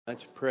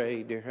Let's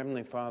pray. Dear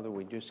Heavenly Father,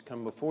 we just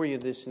come before you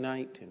this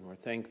night, and we're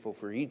thankful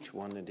for each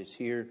one that is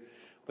here.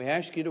 We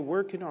ask you to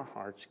work in our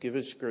hearts. Give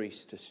us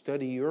grace to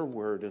study your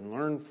word and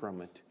learn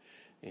from it.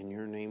 In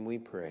your name we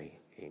pray.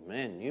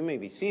 Amen. You may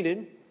be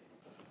seated.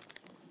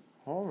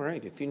 All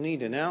right. If you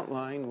need an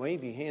outline,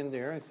 wave your hand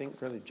there. I think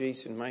Brother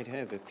Jason might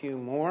have a few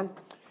more.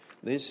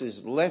 This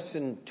is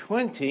lesson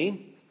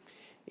 20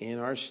 in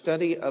our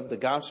study of the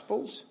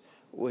Gospels.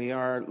 We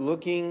are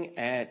looking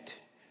at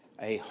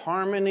a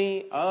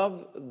harmony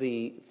of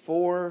the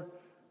four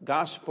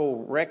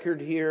gospel record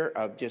here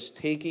of just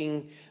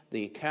taking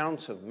the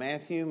accounts of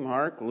Matthew,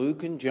 Mark,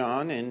 Luke, and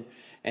John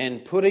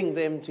and putting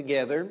them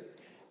together.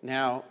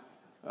 Now,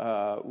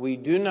 we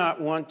do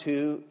not want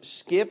to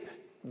skip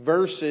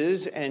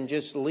verses and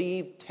just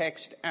leave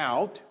text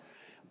out,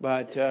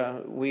 but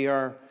we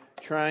are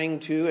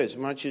trying to, as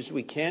much as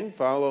we can,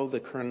 follow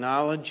the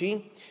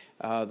chronology,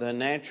 the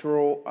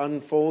natural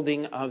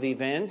unfolding of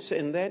events,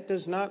 and that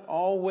does not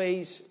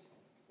always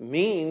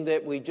mean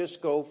that we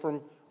just go from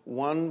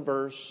one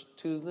verse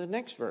to the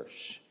next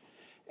verse.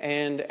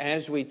 And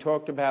as we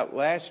talked about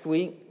last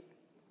week,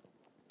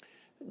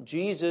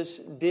 Jesus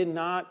did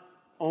not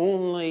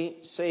only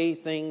say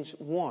things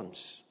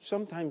once.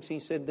 Sometimes he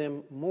said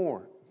them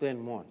more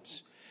than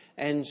once.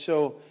 And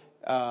so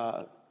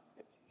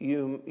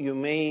you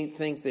may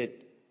think that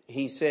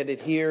he said it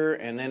here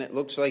and then it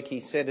looks like he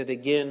said it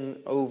again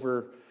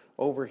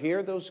over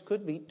here. Those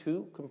could be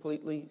two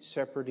completely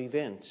separate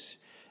events.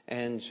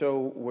 And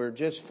so we're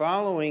just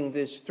following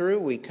this through.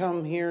 We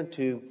come here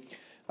to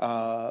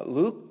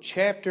Luke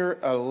chapter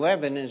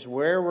 11 is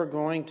where we're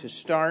going to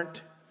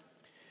start.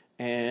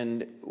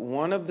 And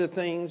one of the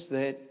things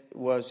that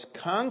was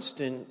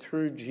constant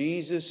through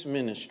Jesus'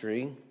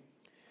 ministry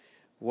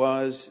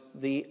was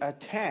the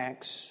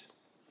attacks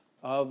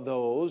of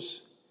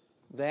those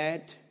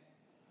that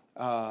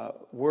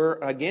were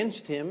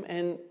against him,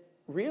 and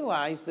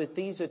realized that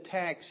these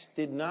attacks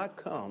did not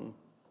come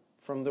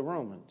from the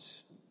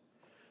Romans.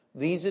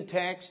 These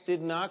attacks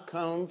did not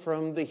come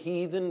from the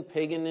heathen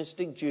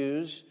paganistic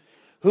Jews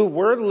who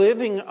were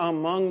living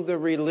among the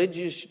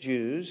religious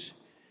Jews.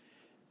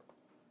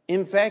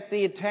 In fact,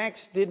 the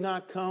attacks did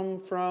not come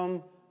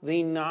from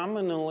the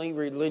nominally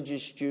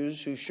religious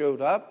Jews who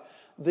showed up.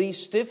 The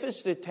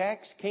stiffest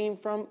attacks came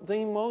from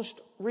the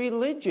most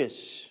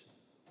religious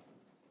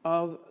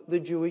of the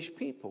Jewish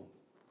people.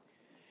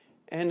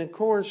 And of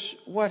course,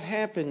 what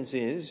happens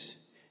is,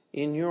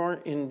 in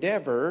your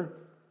endeavor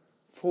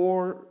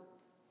for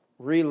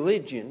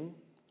religion,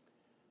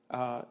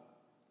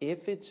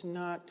 if it's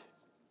not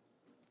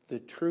the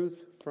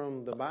truth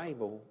from the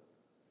Bible,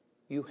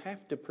 you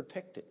have to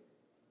protect it.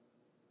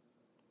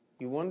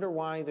 You wonder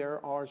why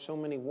there are so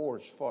many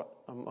wars fought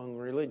among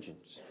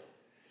religions.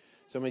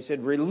 Somebody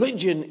said,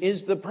 religion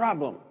is the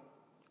problem.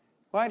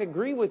 Well, I'd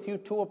agree with you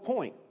to a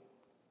point.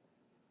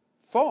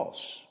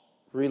 False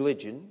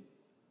religion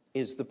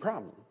is the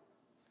problem.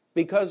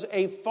 Because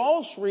a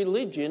false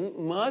religion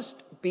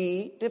must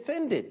be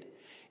defended.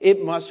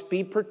 It must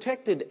be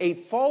protected. A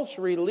false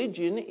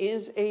religion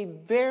is a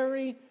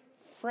very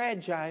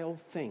fragile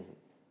thing.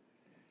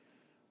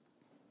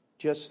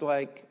 Just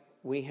like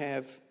we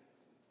have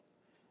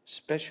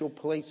special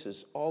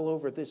places all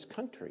over this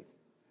country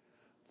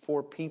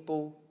for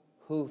people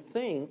who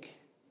think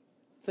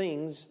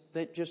things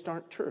that just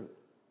aren't true.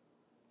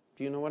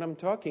 Do you know what I'm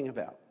talking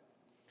about?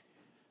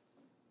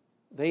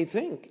 They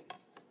think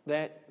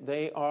that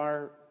they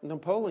are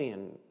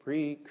Napoleon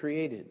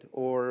recreated,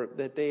 or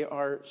that they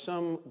are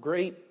some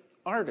great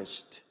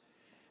artist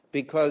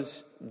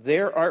because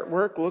their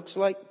artwork looks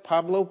like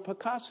Pablo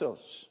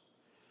Picasso's.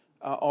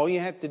 All you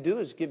have to do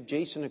is give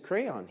Jason a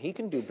crayon. He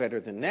can do better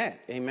than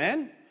that.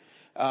 Amen?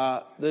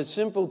 The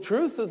simple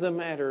truth of the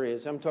matter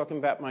is, I'm talking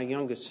about my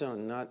youngest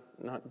son,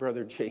 not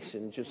Brother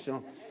Jason. Just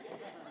so.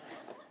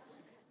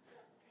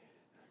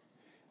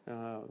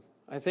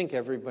 I think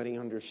everybody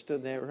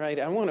understood that, right?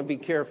 I want to be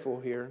careful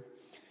here.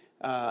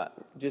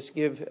 Just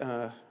give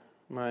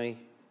my,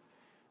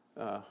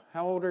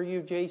 how old are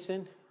you,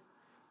 Jason?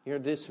 You're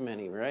this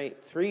many,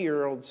 right?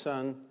 3-year-old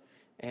son,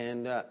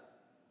 and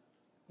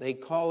they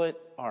call it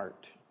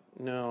art.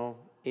 No,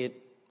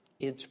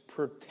 it's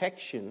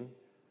protection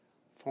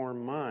for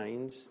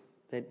minds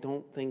that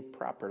don't think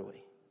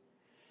properly.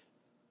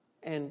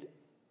 And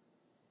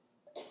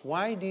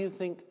why do you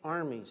think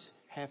armies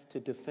have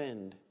to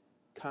defend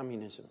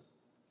communism?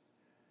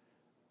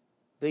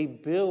 They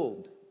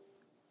build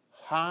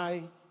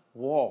high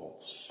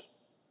walls,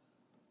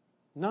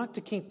 not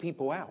to keep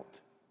people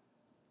out,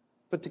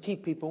 but to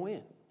keep people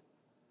in.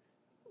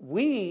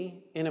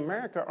 We in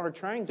America are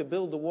trying to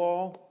build a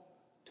wall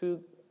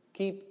to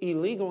keep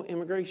illegal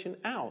immigration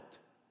out.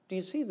 Do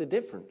you see the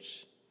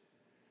difference?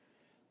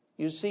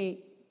 You see,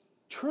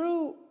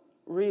 true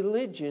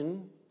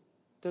religion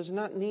does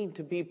not need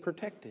to be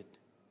protected.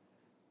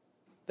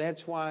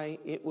 That's why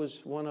it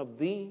was one of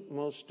the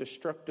most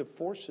destructive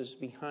forces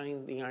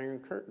behind the Iron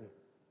Curtain.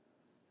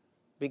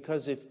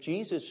 Because if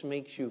Jesus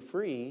makes you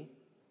free,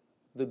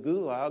 the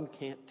gulag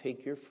can't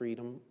take your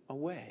freedom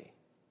away.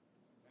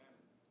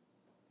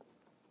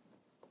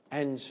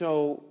 And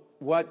so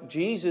what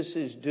Jesus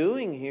is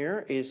doing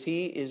here is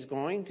he is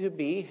going to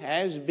be,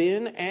 has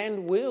been,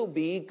 and will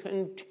be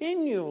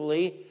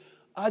continually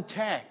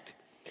attacked.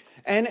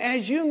 And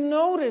as you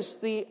notice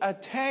the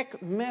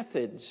attack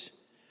methods,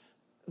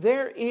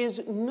 there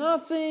is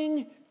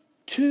nothing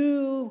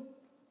too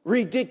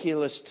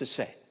ridiculous to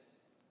say.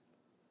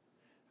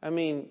 I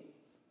mean,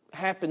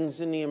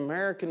 happens in the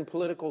American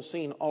political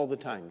scene all the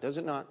time, does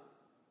it not?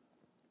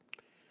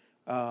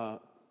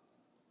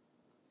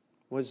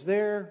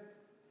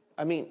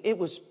 It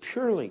was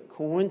purely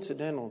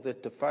coincidental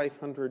that the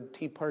 500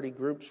 Tea Party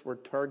groups were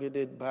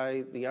targeted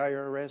by the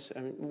IRS.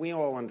 I mean, we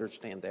all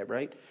understand that,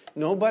 right?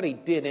 Nobody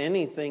did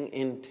anything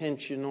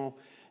intentional,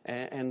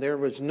 and there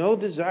was no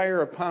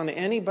desire upon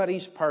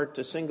anybody's part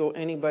to single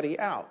anybody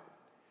out.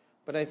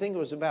 But I think it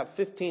was about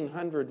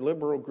 1,500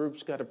 liberal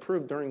groups got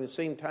approved during the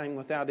same time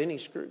without any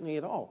scrutiny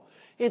at all.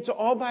 It's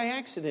all by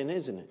accident,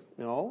 isn't it?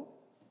 No.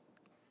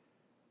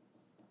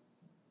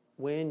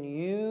 When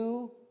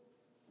you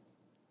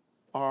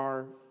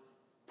are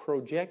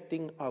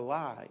projecting a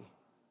lie,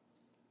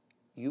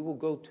 you will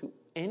go to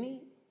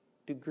any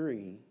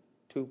degree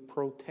to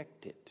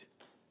protect it.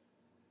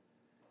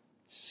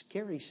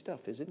 Scary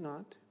stuff, is it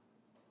not?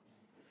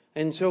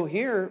 And so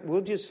here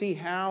we'll just see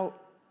how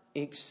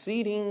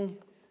exceeding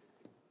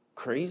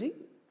crazy,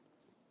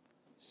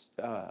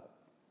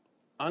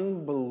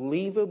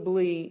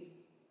 unbelievably,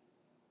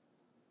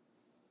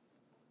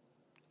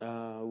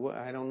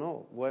 I don't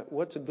know,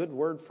 what's a good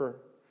word for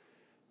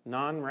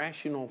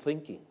non-rational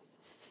thinking?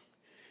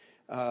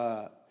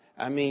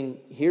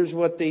 Here's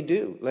what they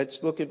do.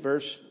 Let's look at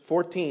verse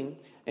 14.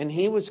 And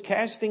he was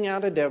casting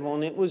out a devil,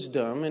 and it was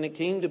dumb. And it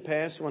came to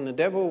pass, when the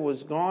devil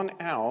was gone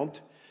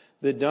out,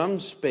 the dumb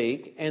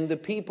spake, and the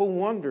people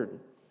wondered.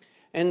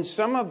 And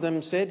some of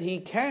them said, he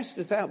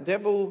casteth out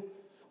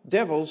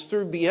devils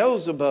through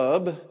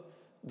Beelzebub,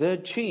 the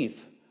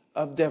chief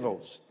of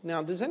devils.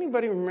 Now, does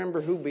anybody remember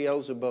who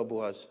Beelzebub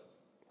was?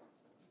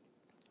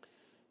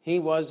 He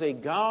was a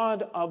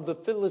god of the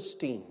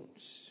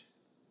Philistines.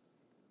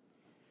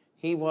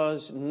 He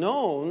was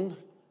known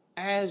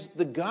as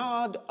the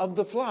god of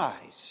the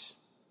flies.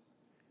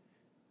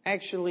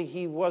 Actually,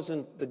 he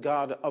wasn't the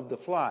god of the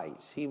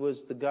flies. He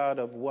was the god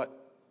of what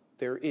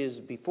there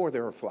is before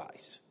there are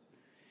flies.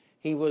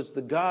 He was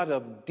the god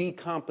of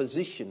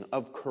decomposition,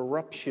 of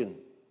corruption.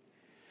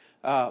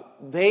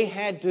 They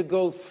had to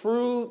go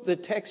through the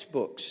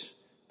textbooks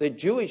that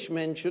Jewish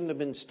men shouldn't have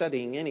been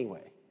studying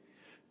anyway,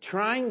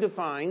 trying to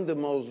find the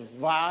most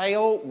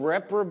vile,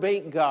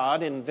 reprobate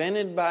god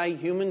invented by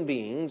human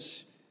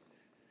beings,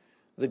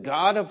 the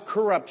god of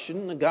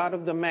corruption, the god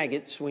of the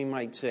maggots, we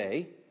might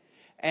say.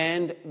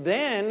 And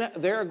then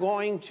they're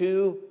going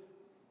to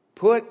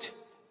put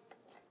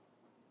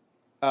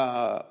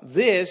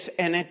this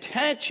and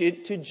attach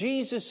it to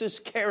Jesus'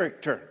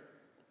 character.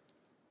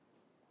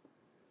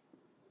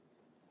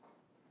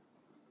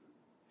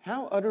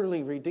 How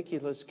utterly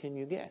ridiculous can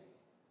you get?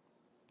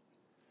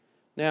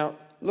 Now,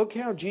 look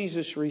how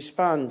Jesus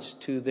responds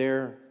to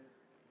their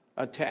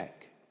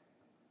attack.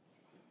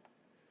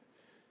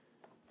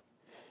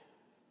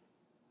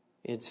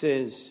 It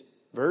says,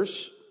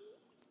 verse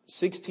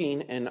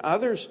 16, and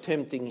others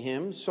tempting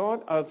him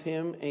sought of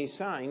him a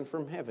sign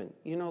from heaven.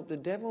 You know, the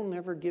devil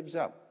never gives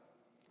up.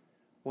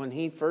 When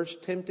he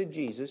first tempted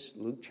Jesus,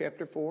 Luke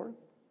chapter 4,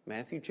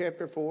 Matthew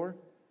chapter 4,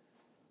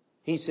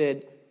 he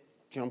said,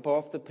 jump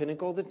off the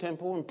pinnacle of the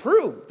temple and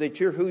prove that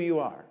you're who you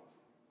are.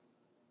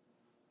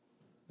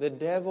 The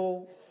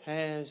devil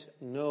has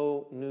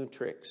no new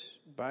tricks.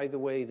 By the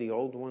way, the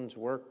old ones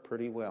work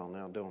pretty well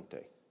now, don't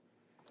they?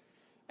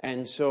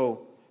 And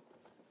so,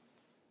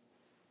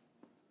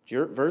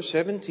 verse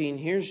 17,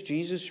 here's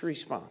Jesus'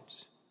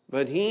 response.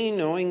 But he,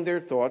 knowing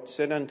their thoughts,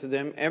 said unto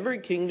them, every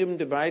kingdom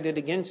divided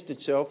against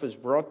itself is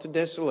brought to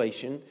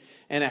desolation,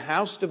 and a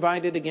house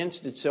divided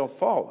against itself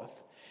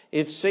falleth.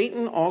 If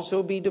Satan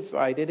also be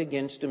divided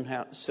against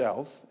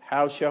himself,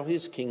 how shall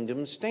his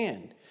kingdom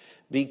stand?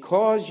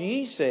 Because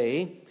ye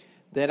say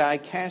that I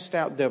cast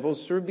out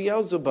devils through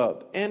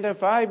Beelzebub. And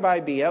if I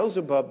by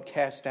Beelzebub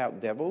cast out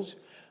devils,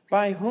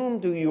 by whom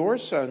do your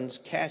sons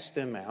cast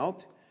them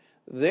out?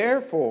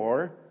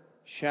 Therefore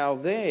shall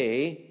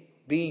they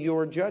be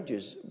your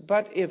judges.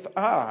 But if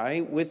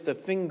I with the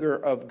finger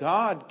of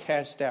God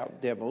cast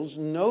out devils,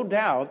 no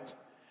doubt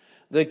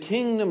the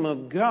kingdom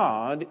of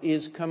God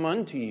is come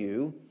unto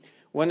you.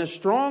 When a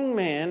strong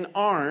man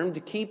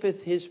armed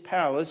keepeth his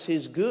palace,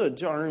 his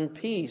goods are in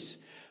peace.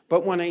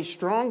 But when a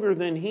stronger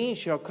than he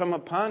shall come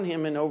upon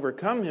him and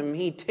overcome him,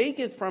 he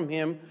taketh from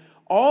him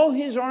all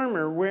his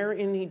armor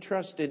wherein he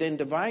trusted, and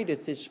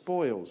divideth his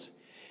spoils.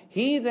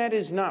 He that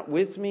is not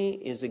with me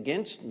is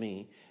against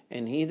me,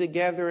 and he that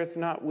gathereth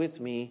not with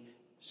me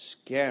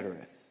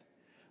scattereth.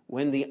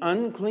 When the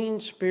unclean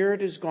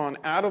spirit is gone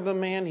out of a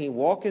man, he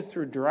walketh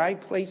through dry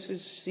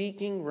places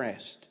seeking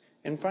rest,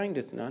 and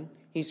findeth none.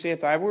 He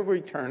saith, I will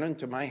return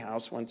unto my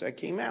house whence I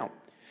came out.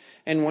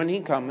 And when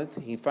he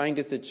cometh, he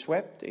findeth it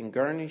swept and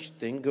garnished.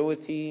 Then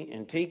goeth he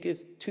and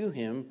taketh to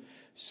him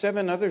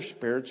 7 other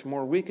spirits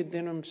more wicked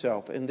than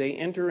himself, and they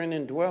enter in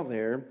and dwell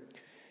there,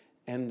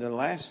 and the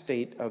last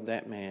state of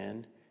that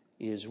man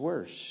is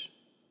worse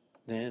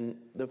than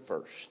the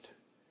first.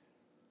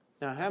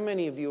 Now, how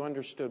many of you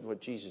understood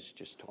what Jesus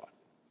just taught?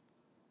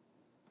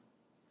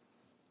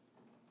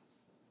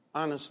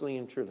 Honestly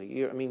and truly.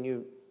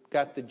 You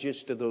got the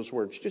gist of those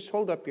words. Just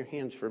hold up your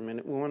hands for a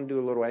minute. We want to do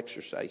a little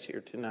exercise here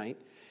tonight.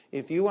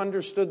 If you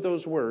understood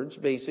those words,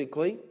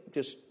 basically,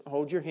 just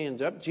hold your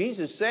hands up.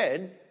 Jesus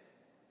said,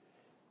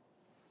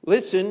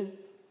 listen,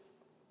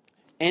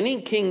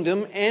 any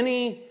kingdom,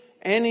 any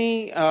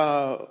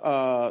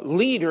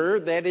leader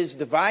that is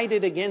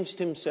divided against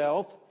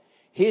himself,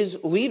 his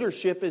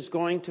leadership is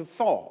going to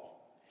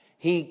fall.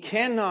 He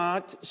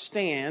cannot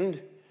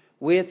stand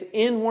with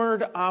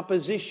inward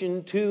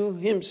opposition to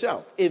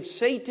himself. If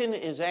Satan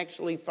is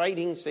actually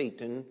fighting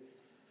Satan,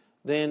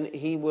 then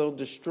he will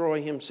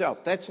destroy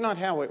himself. That's not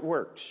how it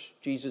works.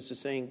 Jesus is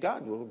saying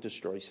God will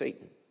destroy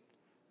Satan.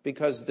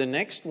 Because the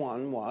next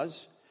one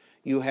was,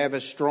 you have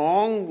a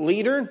strong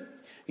leader,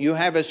 you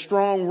have a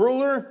strong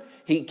ruler,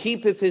 he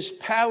keepeth his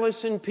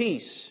palace in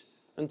peace,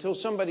 until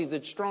somebody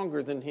that's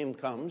stronger than him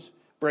comes,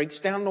 breaks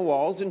down the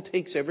walls and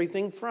takes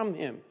everything from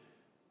him.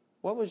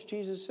 What was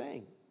Jesus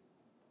saying?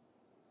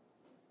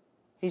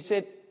 He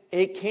said,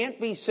 it can't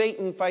be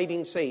Satan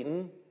fighting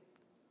Satan,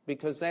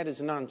 because that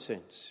is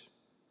nonsense.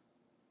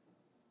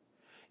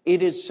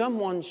 It is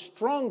someone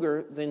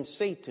stronger than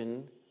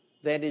Satan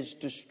that is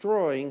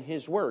destroying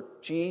his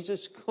work.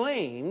 Jesus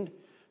claimed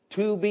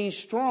to be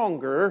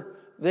stronger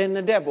than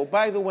the devil.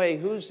 By the way,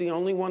 who's the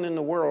only one in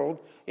the world,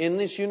 in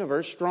this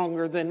universe,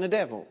 stronger than the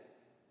devil?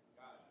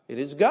 It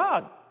is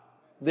God.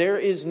 There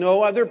is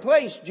no other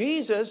place.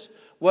 Jesus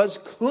was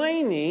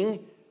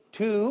claiming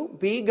to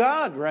be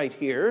God right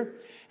here.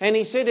 And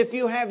he said, if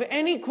you have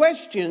any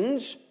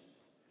questions,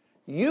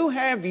 you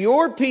have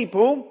your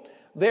people.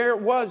 There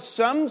was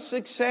some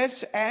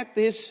success at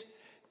this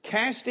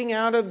casting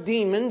out of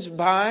demons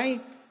by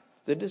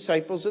the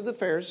disciples of the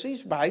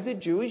Pharisees, by the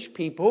Jewish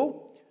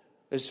people,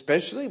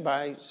 especially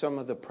by some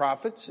of the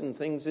prophets and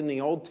things in the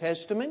Old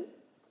Testament.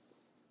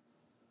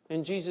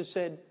 And Jesus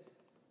said,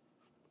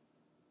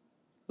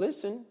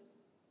 listen,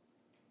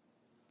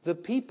 the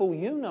people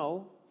you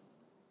know,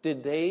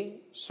 did they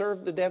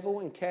serve the devil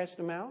and cast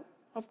him out?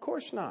 Of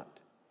course not.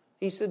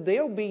 He said,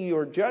 they'll be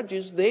your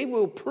judges. They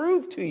will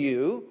prove to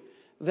you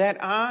that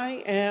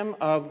I am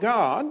of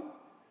God.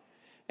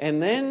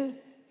 And then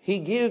he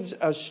gives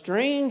a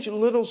strange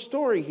little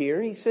story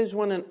here. He says,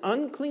 when an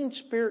unclean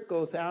spirit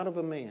goeth out of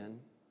a man,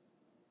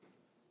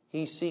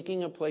 he's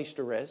seeking a place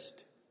to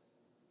rest.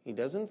 He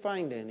doesn't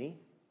find any.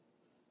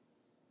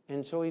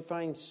 And so he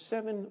finds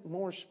 7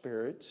 more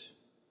spirits,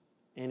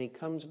 and he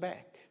comes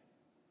back.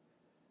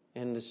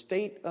 And the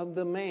state of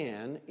the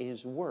man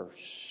is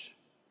worse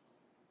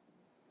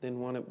than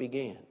when it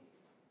began.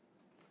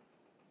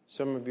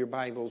 Some of your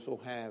Bibles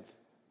will have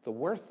the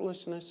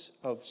worthlessness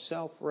of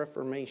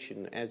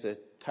self-reformation as a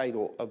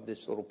title of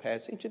this little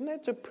passage, and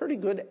that's a pretty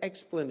good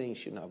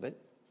explanation of it.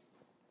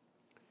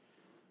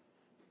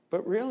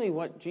 But really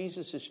what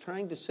Jesus is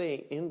trying to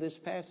say in this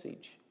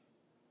passage,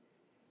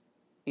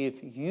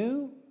 if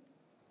you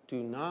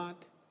do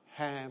not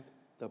have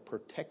the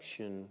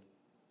protection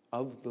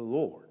of the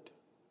Lord,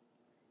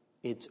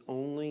 it's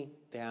only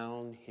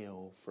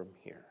downhill from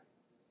here.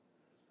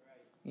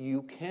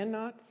 You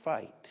cannot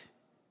fight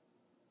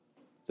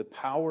the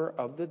power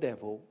of the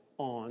devil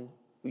on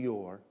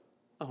your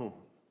own.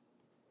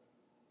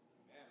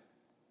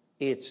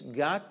 It's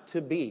got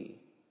to be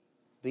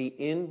the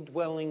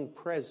indwelling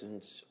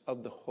presence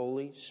of the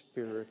Holy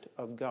Spirit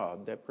of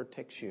God that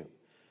protects you.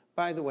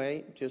 By the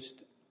way,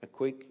 just a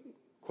quick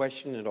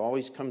question that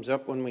always comes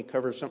up when we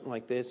cover something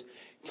like this.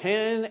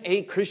 Can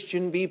a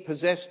Christian be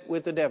possessed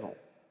with the devil?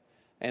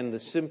 And the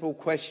simple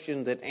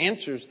question that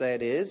answers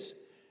that is,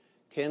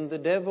 can the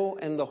devil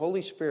and the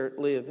Holy Spirit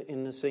live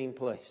in the same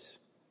place?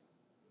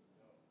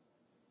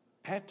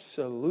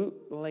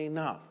 Absolutely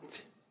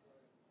not.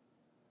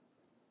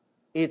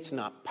 It's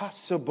not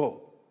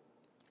possible.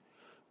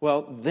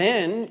 Well,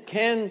 then,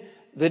 can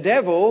the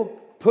devil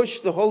push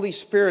the Holy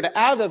Spirit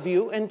out of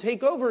you and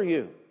take over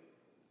you?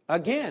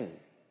 Again,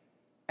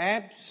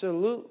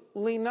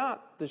 absolutely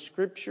not. The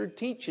Scripture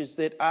teaches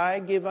that I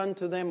give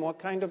unto them what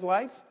kind of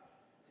life?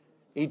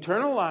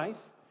 Eternal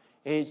life.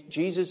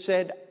 Jesus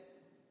said,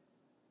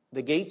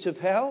 the gates of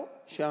hell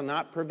shall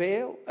not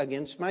prevail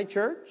against my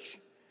church.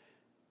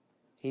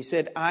 He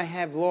said, I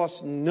have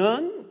lost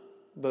none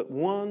but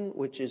one,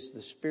 which is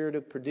the spirit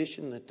of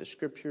perdition, that the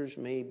Scriptures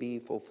may be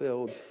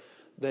fulfilled.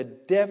 The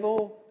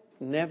devil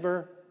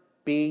never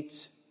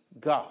beats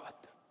God.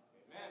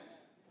 Amen.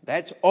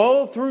 That's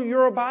all through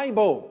your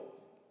Bible.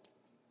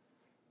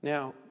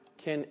 Now,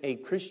 can a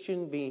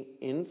Christian be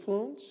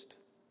influenced?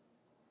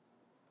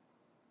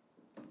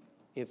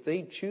 If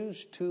they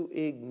choose to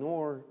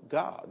ignore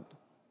God,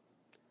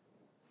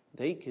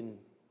 they can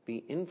be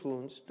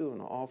influenced to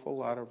an awful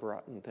lot of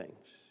rotten things.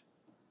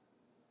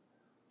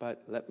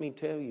 But let me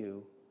tell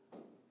you,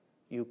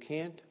 you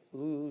can't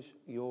lose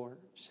your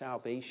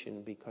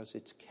salvation because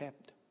it's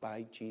kept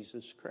by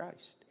Jesus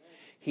Christ.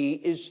 He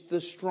is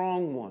the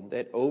strong one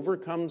that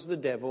overcomes the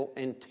devil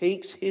and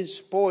takes his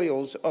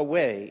spoils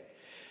away.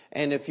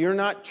 And if you're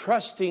not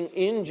trusting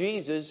in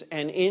Jesus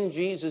and in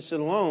Jesus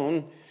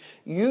alone,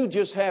 you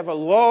just have a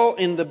lull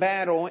in the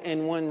battle,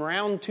 and when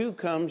round 2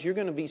 comes, you're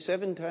going to be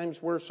 7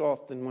 times worse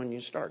off than when you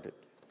started.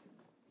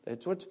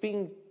 That's what's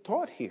being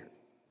taught here.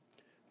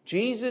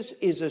 Jesus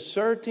is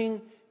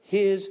asserting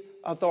his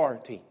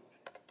authority.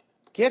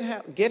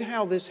 Get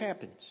how this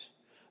happens.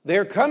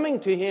 They're coming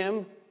to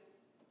him,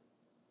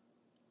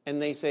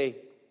 and they say,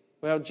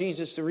 well,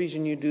 Jesus, the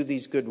reason you do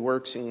these good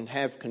works and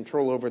have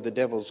control over the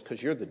devil is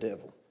because you're the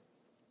devil.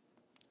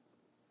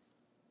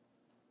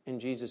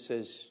 And Jesus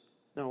says,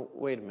 no,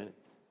 wait a minute.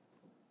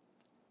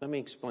 Let me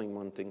explain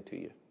one thing to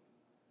you.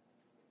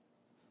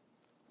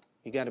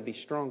 You got to be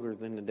stronger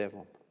than the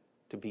devil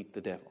to beat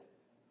the devil.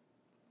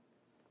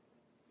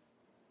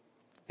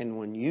 And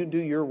when you do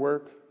your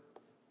work,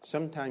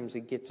 sometimes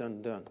it gets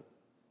undone.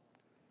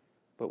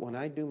 But when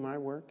I do my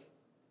work,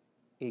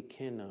 it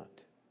cannot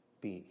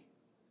be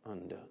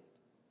undone.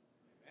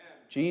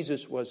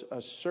 Jesus was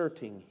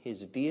asserting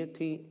his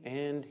deity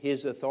and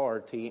his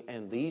authority,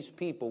 and these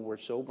people were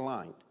so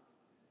blind.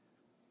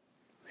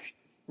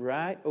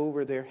 Right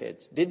over their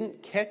heads.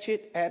 Didn't catch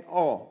it at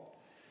all.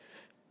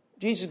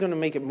 Jesus is going to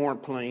make it more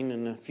plain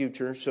in the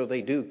future so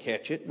they do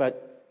catch it.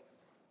 But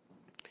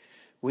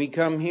we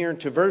come here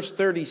to verse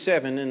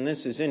 37, and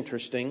this is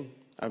interesting,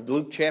 of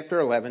Luke chapter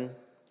 11.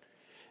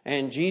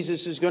 And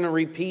Jesus is going to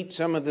repeat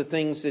some of the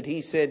things that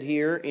he said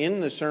here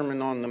in the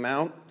Sermon on the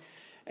Mount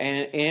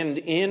and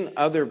in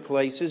other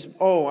places.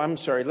 Oh, I'm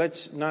sorry.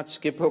 Let's not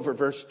skip over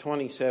verse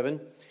 27.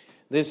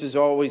 This is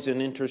always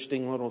an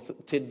interesting little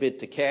tidbit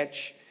to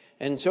catch.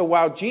 And so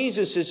while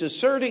Jesus is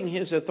asserting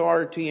his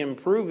authority and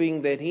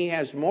proving that he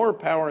has more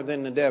power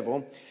than the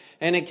devil,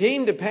 and it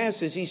came to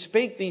pass as he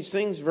spake these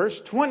things, verse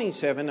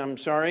 27,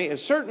 a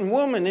certain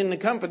woman in the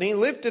company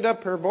lifted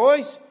up her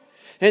voice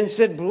and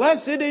said,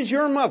 blessed is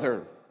your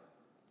mother.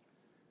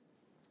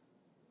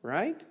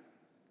 Right?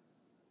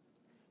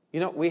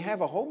 You know, we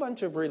have a whole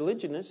bunch of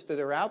religionists that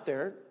are out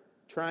there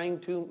trying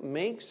to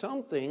make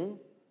something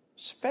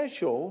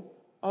special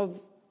of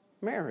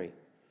Mary.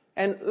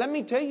 And let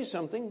me tell you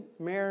something,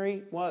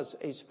 Mary was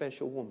a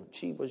special woman.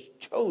 She was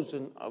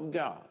chosen of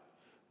God.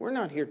 We're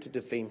not here to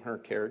defame her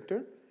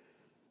character.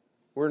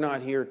 We're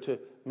not here to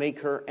make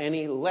her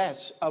any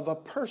less of a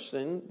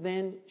person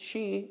than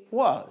she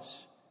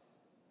was.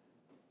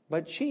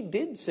 But she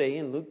did say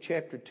in Luke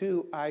chapter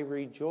 2, I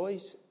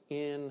rejoice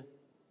in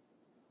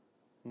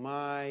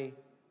my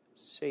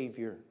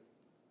Savior.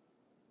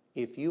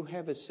 If you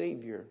have a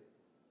Savior,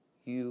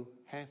 you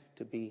have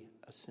to be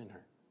a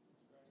sinner.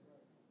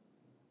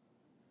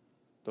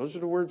 Those are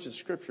the words of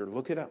Scripture.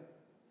 Look it up.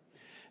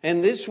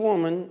 And this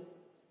woman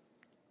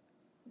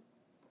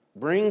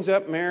brings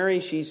up Mary.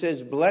 She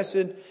says,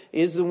 blessed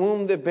is the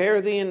womb that bare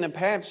thee and the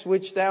paps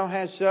which thou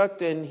hast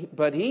sucked.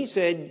 But he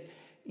said,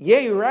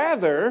 yea,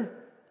 rather,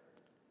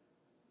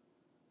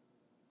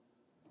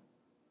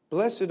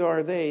 blessed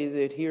are they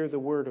that hear the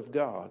word of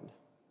God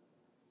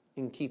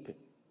and keep it.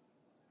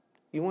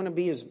 You want to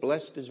be as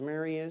blessed as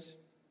Mary is?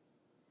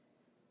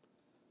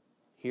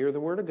 Hear the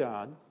word of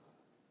God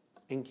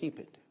and keep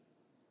it.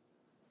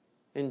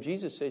 And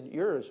Jesus said,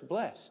 you're as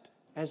blessed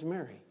as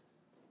Mary.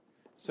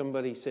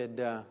 Somebody said,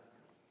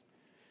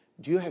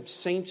 do you have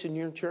saints in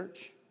your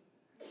church?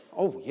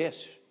 Oh,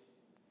 yes.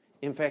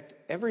 In fact,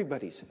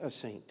 everybody's a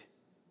saint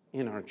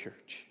in our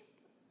church.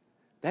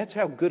 That's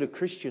how good of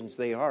Christians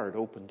they are at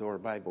Open Door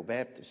Bible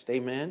Baptist.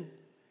 Amen?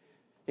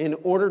 In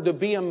order to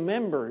be a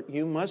member,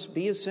 you must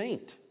be a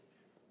saint.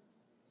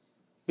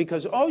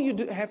 Because all you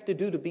have to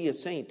do to be a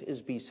saint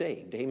is be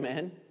saved.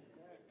 Amen?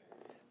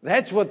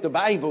 That's what the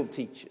Bible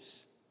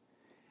teaches.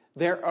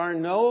 There are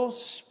no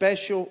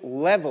special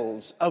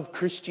levels of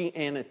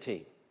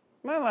Christianity.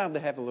 Am I allowed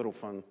to have a little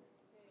fun?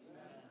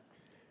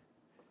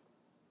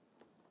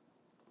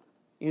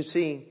 You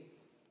see,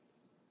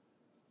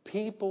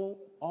 people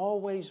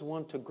always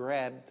want to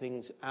grab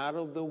things out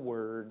of the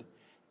Word,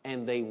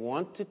 and they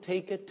want to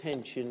take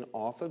attention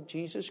off of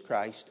Jesus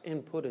Christ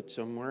and put it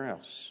somewhere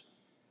else.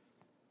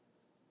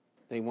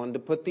 They wanted to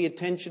put the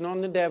attention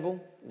on the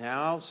devil.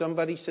 Now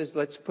somebody says,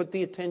 let's put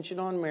the attention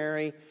on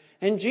Mary.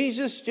 And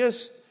Jesus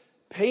just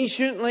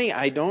patiently,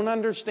 I don't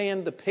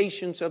understand the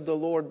patience of the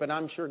Lord, but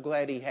I'm sure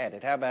glad he had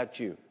it. How about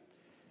you?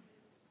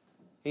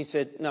 He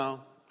said,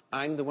 no,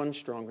 I'm the one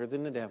stronger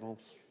than the devil.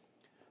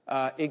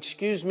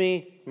 Excuse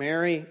me,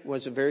 Mary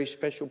was a very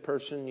special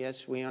person.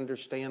 Yes, we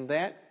understand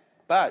that.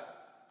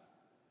 But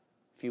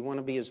if you want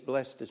to be as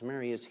blessed as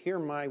Mary is, hear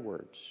my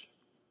words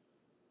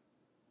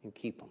and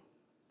keep them.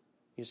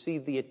 You see,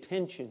 the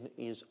attention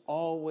is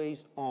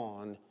always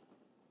on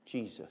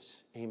Jesus.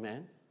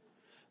 Amen?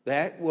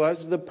 That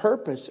was the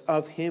purpose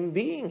of him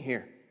being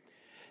here.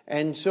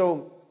 And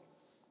so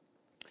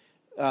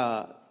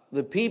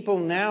the people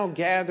now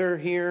gather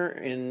here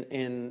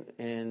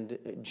and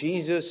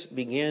Jesus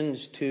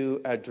begins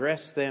to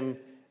address them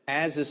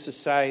as a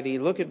society.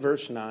 Look at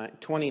verse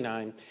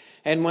 29.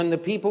 And when the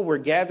people were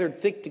gathered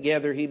thick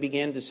together, he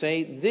began to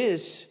say,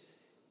 this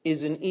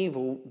is an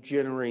evil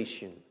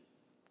generation.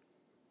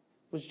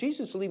 Was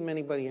Jesus leaving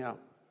anybody out?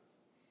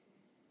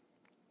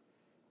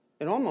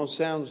 It almost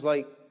sounds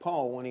like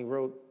Paul when he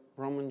wrote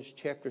Romans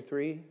chapter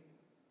 3.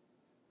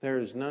 There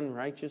is none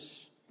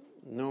righteous,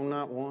 no,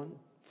 not one.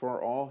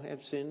 For all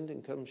have sinned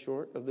and come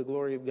short of the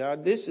glory of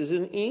God. This is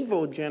an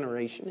evil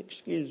generation,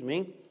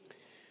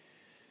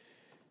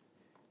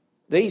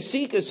 They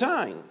seek a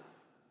sign,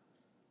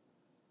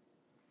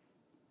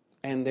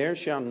 and there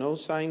shall no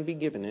sign be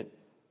given it,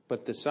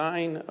 but the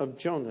sign of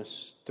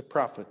Jonas the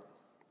prophet.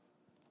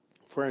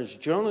 For as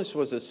Jonas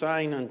was a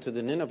sign unto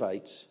the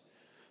Ninevites,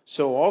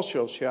 so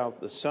also shall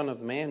the Son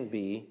of Man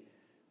be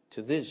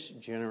to this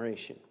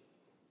generation.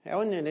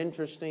 Isn't it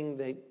interesting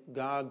that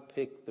God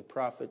picked the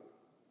prophet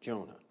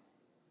Jonah?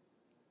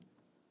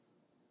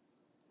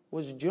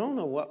 Was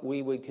Jonah what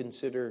we would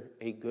consider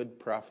a good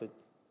prophet?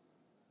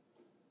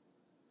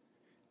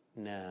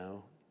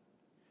 No.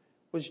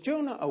 Was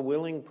Jonah a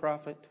willing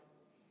prophet?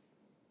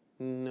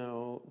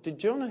 No. Did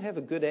Jonah have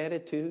a good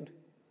attitude?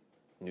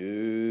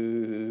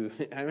 No.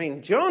 I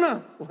mean,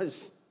 Jonah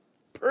was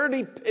a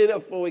pretty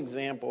pitiful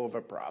example of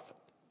a prophet.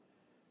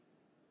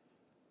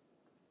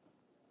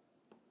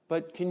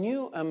 But can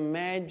you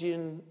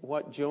imagine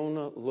what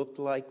Jonah looked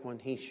like when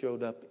he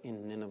showed up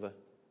in Nineveh?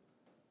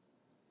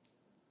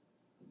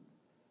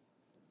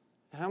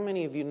 How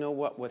many of you know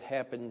what would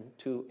happen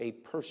to a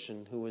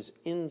person who was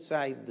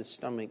inside the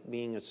stomach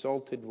being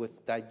assaulted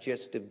with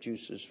digestive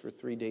juices for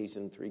 3 days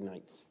and 3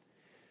 nights?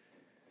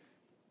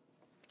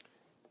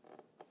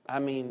 I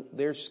mean,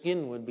 their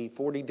skin would be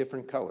 40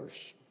 different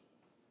colors.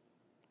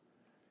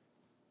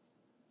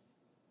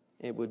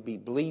 It would be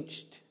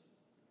bleached,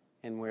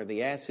 and where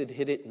the acid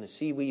hit it and the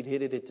seaweed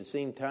hit it at the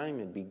same time,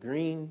 it'd be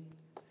green.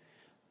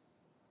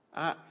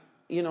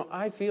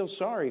 I feel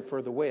sorry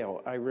for the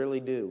whale. I really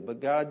do. But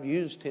God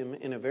used him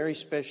in a very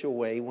special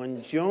way.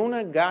 When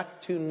Jonah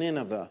got to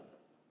Nineveh,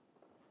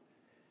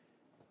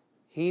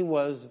 he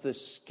was the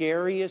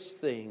scariest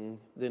thing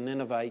the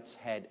Ninevites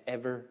had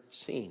ever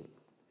seen.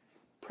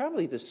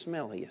 Probably the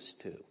smelliest,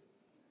 too.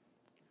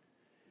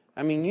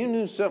 I mean, you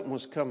knew something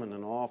was coming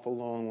an awful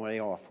long way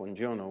off when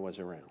Jonah was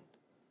around.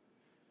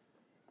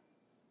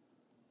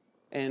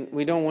 And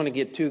we don't want to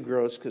get too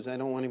gross because I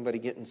don't want anybody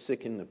getting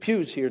sick in the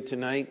pews here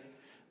tonight.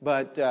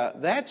 But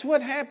that's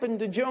what happened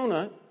to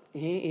Jonah.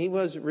 He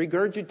was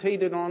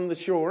regurgitated on the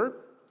shore.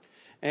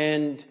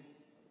 And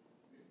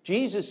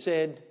Jesus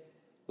said,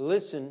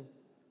 listen,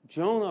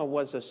 Jonah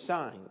was a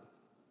sign.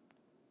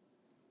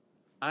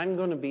 I'm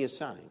going to be a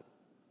sign.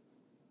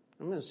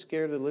 I'm going to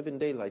scare the living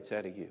daylights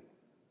out of you.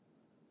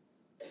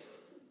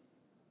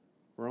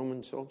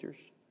 Roman soldiers.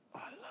 Oh,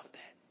 I love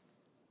that.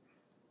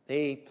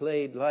 They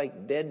played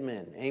like dead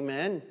men.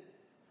 Amen.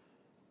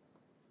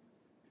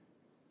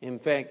 In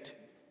fact,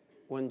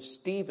 when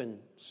Stephen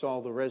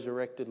saw the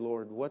resurrected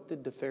Lord, what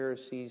did the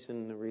Pharisees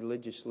and the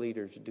religious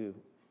leaders do?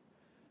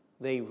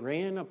 They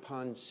ran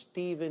upon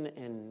Stephen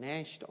and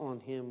gnashed on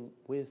him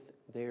with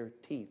their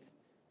teeth.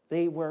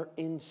 They were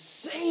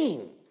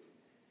insane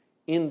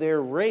in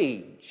their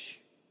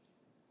rage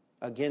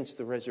against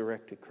the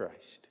resurrected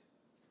Christ.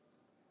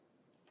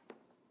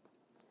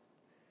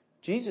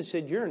 Jesus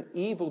said, you're an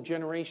evil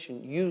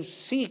generation. You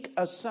seek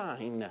a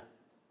sign.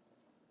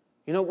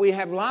 You know, we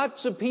have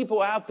lots of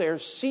people out there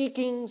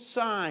seeking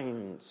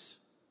signs.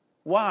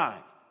 Why?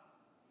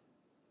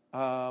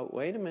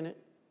 Wait a minute.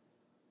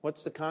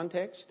 What's the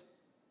context?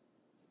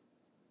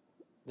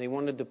 They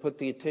wanted to put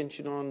the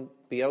attention on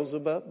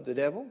Beelzebub, the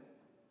devil.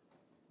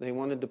 They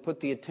wanted to put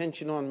the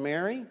attention on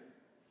Mary.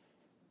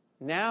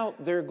 Now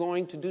they're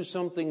going to do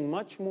something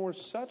much more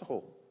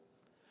subtle.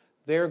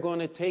 They're going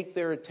to take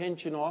their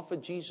attention off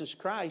of Jesus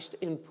Christ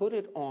and put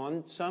it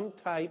on some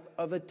type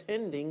of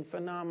attending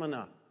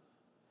phenomena.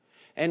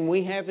 And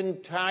we have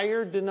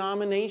entire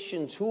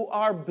denominations who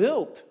are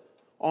built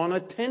on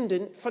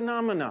attendant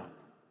phenomena.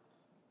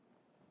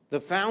 The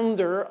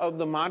founder of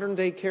the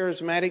modern-day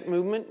charismatic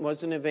movement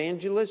was an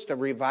evangelist, a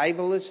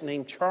revivalist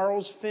named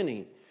Charles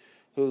Finney,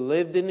 who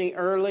lived in the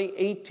early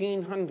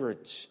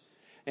 1800s.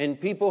 And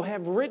people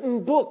have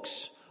written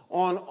books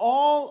on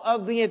all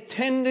of the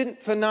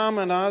attendant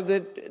phenomena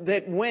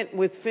that went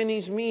with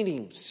Finney's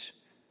meetings.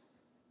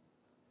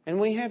 And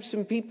we have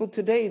some people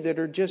today that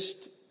are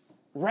just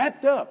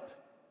wrapped up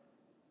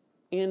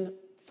in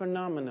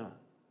phenomena.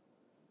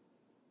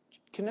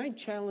 Can I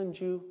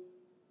challenge you?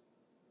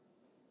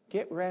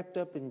 Get wrapped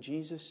up in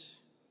Jesus,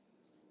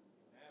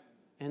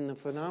 and the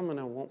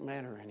phenomena won't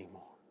matter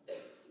anymore.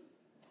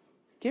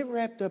 Get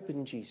wrapped up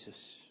in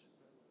Jesus.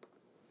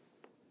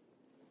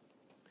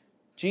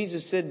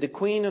 Jesus said the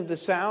queen of the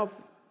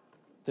south,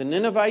 the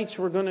Ninevites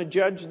were going to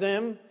judge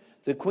them.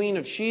 The queen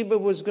of Sheba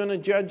was going to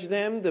judge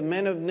them. The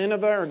men of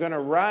Nineveh are going to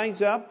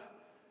rise up.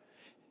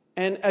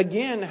 And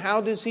again, how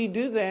does he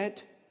do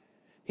that?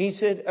 He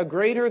said, a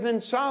greater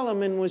than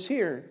Solomon was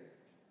here.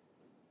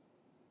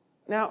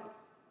 Now,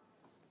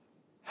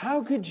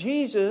 how could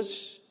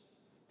Jesus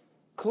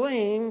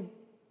claim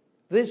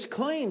this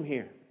claim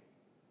here?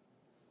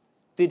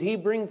 Did he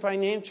bring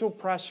financial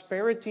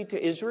prosperity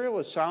to Israel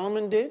as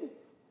Solomon did?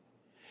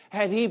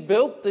 Had he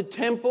built the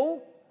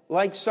temple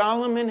like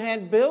Solomon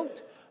had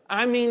built?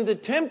 I mean, the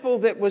temple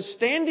that was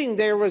standing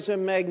there was a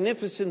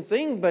magnificent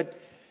thing,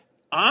 but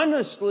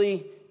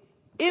honestly,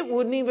 it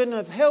wouldn't even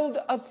have held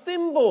a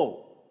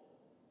thimble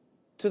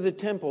to the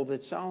temple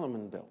that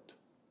Solomon built.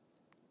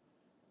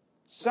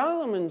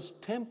 Solomon's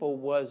temple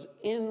was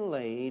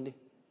inlaid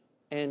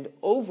and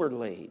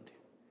overlaid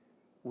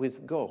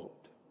with gold.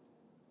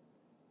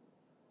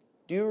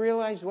 Do you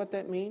realize what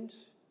that means?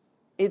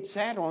 It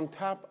sat on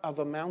top of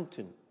a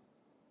mountain.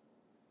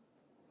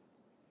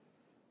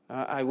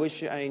 I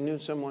wish I knew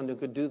someone who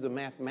could do the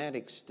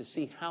mathematics to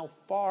see how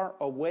far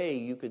away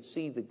you could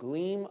see the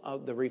gleam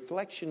of the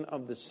reflection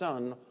of the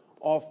sun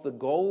off the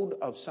gold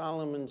of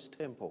Solomon's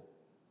temple.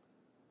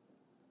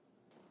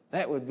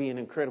 That would be an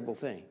incredible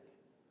thing.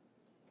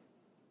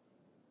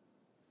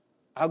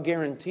 I'll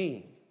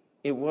guarantee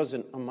it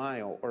wasn't a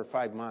mile or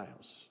 5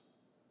 miles.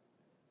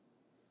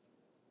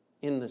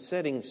 In the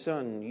setting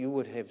sun, you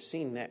would have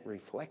seen that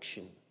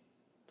reflection.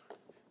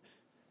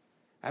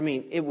 I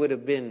mean, it would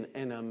have been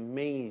an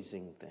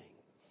amazing thing.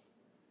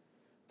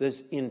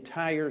 This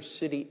entire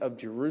city of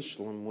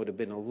Jerusalem would have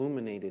been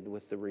illuminated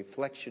with the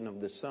reflection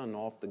of the sun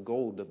off the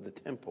gold of the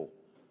temple.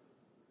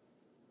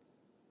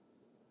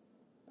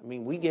 I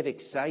mean, we get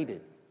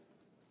excited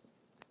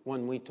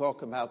when we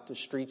talk about the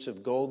streets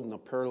of gold and the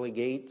pearly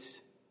gates.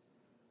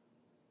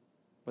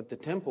 But the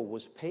temple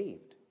was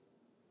paved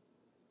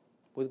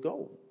with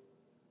gold.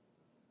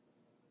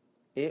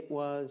 It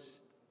was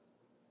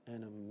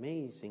an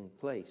amazing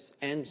place.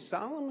 And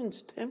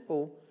Solomon's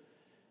temple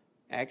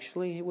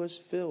actually was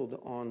filled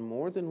on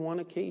more than one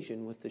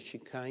occasion with the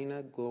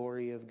Shekinah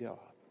glory of God.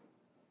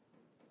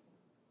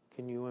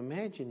 Can you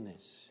imagine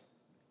this?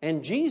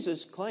 And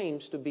Jesus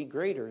claims to be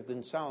greater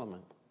than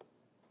Solomon.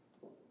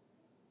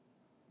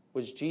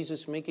 Was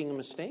Jesus making a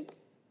mistake?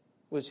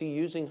 Was he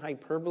using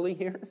hyperbole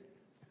here?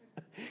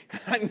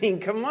 I mean,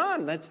 come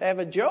on, let's have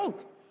a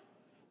joke.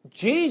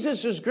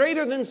 Jesus is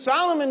greater than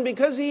Solomon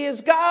because he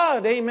is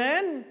God.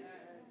 Amen?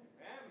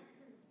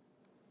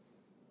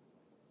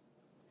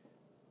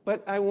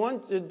 But I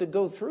wanted to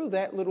go through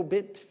that little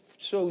bit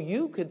so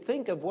you could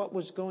think of what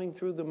was going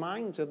through the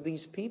minds of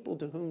these people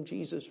to whom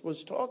Jesus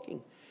was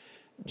talking.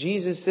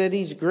 Jesus said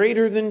he's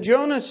greater than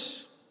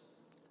Jonas.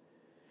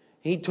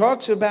 He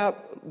talks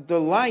about the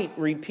light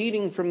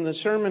repeating from the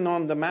Sermon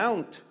on the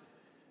Mount.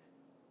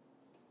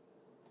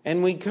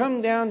 And we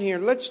come down here.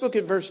 Let's look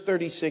at verse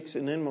 36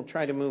 and then we'll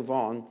try to move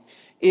on.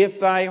 If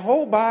thy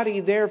whole body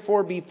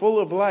therefore be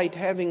full of light,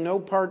 having no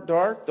part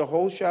dark, the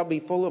whole shall be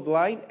full of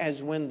light,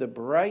 as when the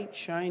bright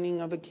shining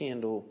of a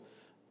candle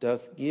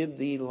doth give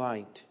thee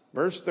light.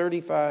 Verse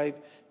 35,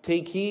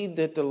 take heed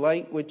that the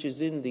light which is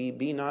in thee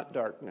be not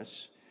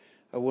darkness.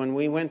 When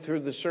we went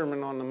through the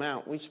Sermon on the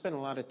Mount, we spent a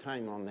lot of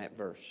time on that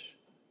verse.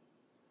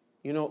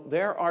 You know,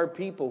 there are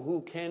people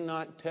who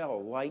cannot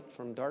tell light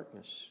from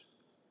darkness.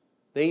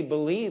 They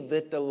believe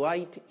that the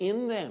light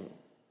in them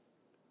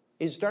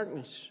is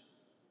darkness.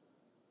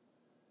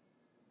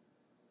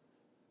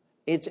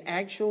 It's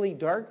actually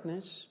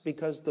darkness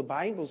because the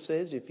Bible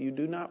says if you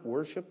do not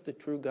worship the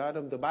true God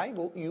of the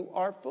Bible, you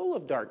are full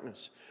of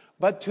darkness.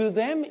 But to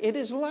them it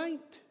is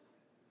light.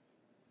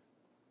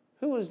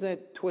 Who was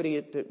that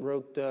twittiot that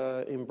wrote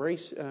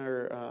Embracing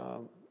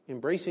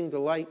the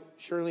Light?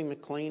 Shirley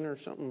MacLaine or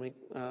something,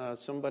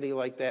 somebody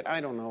like that.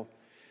 I don't know.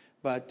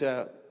 But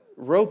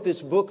wrote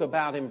this book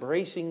about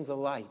embracing the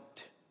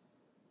light.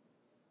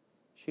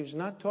 She was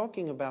not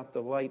talking about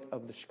the light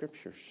of the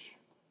Scriptures.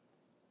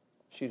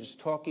 She was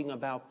talking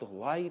about the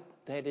light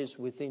that is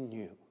within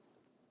you.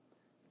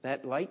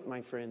 That light,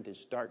 my friend,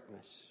 is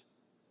darkness.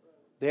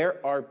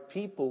 There are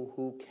people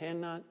who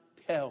cannot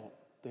tell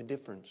the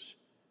difference.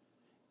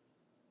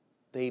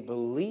 They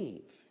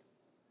believe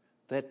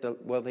that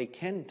they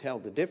can tell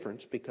the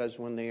difference because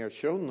when they are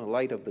shown the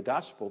light of the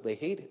gospel, they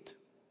hate it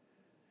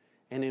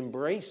and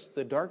embrace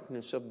the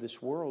darkness of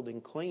this world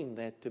and claim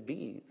that to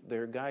be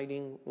their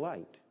guiding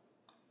light.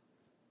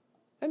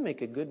 That'd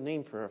make a good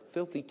name for a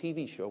filthy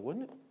TV show,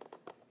 wouldn't it?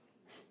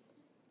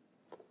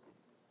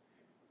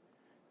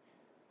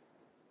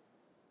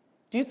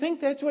 Do you think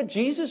that's what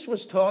Jesus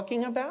was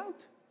talking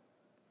about?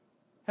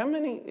 How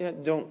many,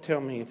 don't tell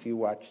me if you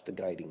watched The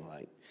Guiding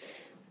Light.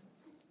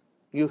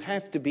 You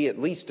have to be at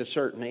least a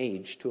certain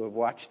age to have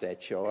watched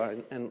that show.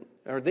 And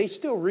are they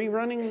still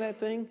rerunning that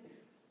thing?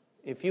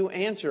 If you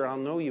answer, I'll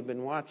know you've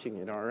been watching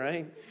it, all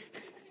right?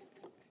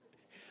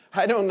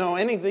 I don't know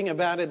anything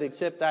about it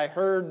except I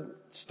heard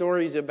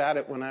stories about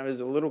it when I was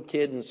a little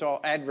kid and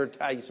saw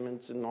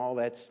advertisements and all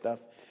that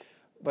stuff.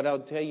 But I'll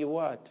tell you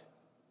what,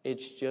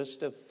 it's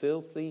just a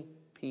filthy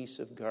piece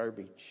of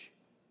garbage.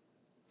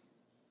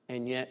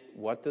 And yet,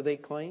 what do they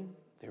claim?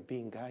 They're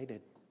being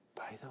guided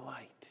by the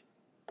light.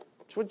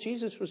 That's what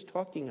Jesus was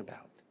talking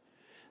about.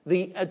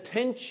 The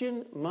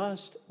attention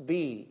must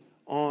be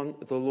on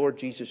the Lord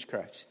Jesus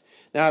Christ.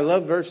 Now, I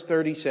love verse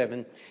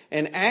 37.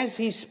 And as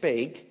he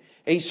spake,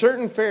 a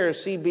certain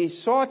Pharisee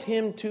besought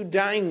him to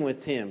dine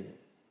with him.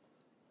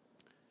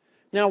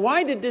 Now,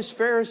 why did this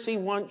Pharisee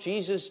want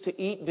Jesus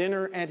to eat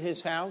dinner at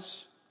his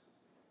house?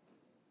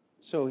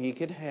 So he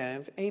could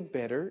have a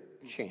better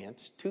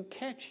chance to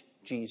catch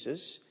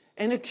Jesus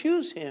and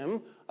accuse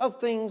him of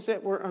things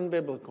that were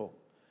unbiblical.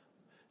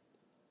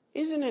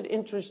 Isn't it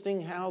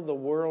interesting how the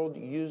world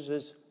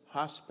uses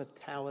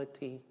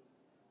hospitality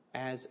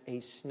as a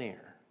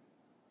snare?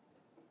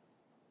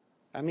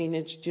 I mean,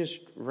 it's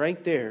just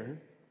right there.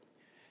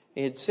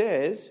 It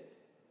says,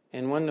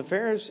 and when the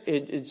Pharisee,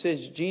 it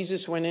says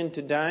Jesus went in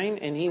to dine,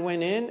 and he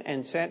went in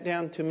and sat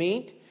down to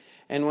meat.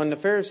 And when the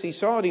Pharisee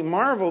saw it, he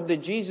marveled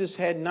that Jesus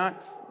had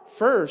not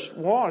first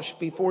washed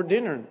before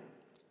dinner.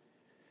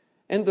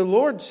 And the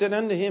Lord said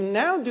unto him,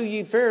 Now do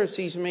ye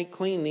Pharisees make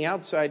clean the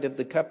outside of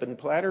the cup and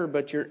platter,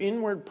 but your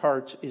inward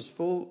parts is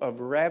full of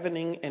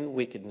ravening and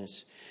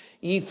wickedness.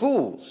 Ye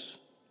fools,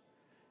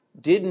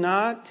 did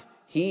not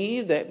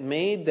he that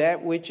made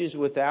that which is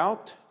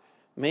without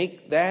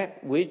make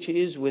that which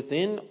is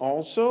within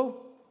also?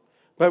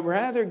 But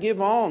rather give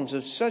alms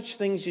of such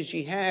things as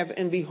ye have,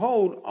 and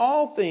behold,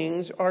 all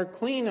things are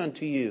clean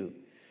unto you.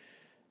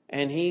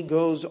 And he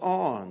goes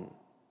on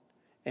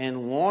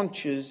and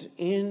launches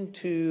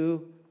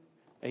into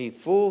a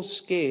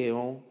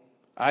full-scale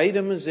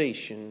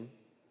itemization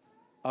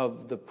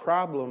of the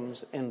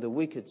problems and the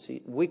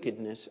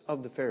wickedness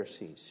of the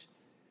Pharisees.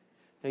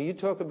 Now, you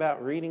talk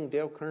about reading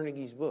Dale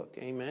Carnegie's book,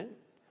 amen?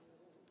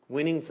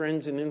 Winning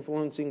friends and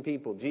influencing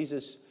people.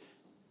 Jesus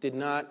did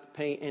not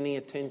pay any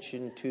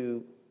attention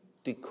to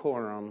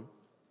decorum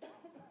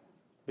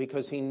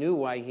because he knew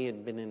why he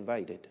had been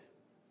invited.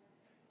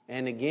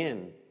 And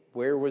again,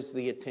 where was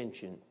the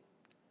attention?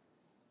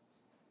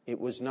 It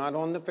was not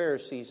on the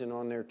Pharisees and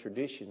on their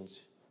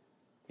traditions.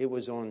 It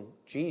was on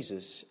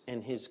Jesus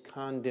and his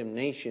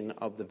condemnation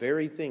of the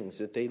very things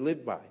that they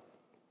lived by.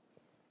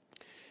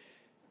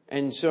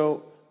 And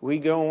so we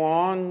go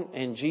on,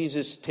 and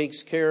Jesus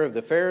takes care of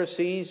the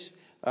Pharisees.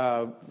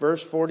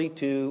 Verse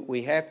 42,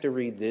 we have to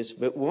read this.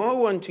 But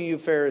woe unto you,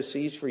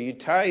 Pharisees, for you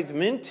tithe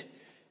mint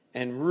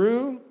and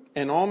rue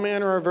and all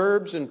manner of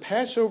herbs, and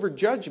pass over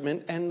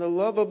judgment and the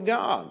love of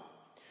God.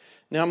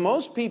 Now,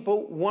 most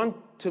people want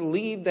to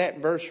leave that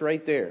verse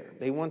right there.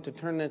 They want to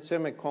turn that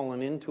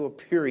semicolon into a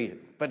period.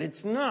 But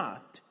it's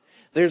not.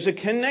 There's a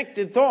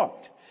connected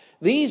thought.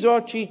 These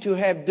ought ye to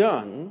have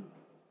done,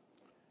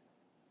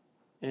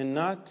 and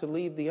not to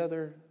leave the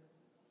other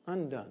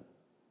undone.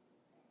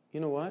 You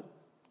know what?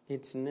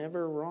 It's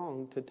never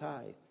wrong to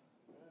tithe.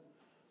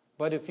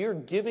 But if you're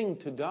giving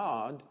to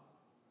God,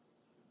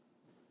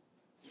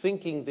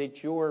 thinking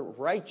that your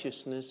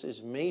righteousness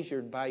is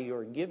measured by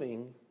your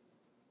giving,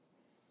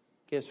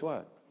 guess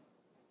what?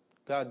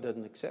 God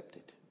doesn't accept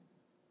it.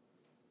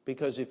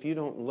 Because if you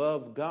don't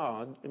love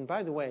God, and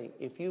by the way,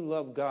 if you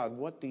love God,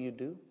 what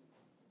do?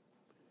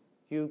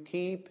 You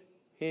keep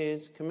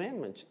his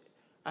commandments.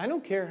 I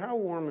don't care how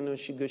warm and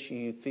ushy-gushy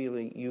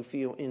you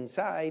feel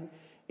inside.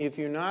 If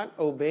you're not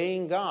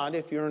obeying God,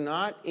 if you're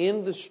not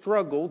in the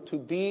struggle to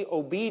be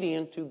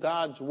obedient to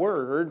God's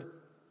word,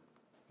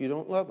 you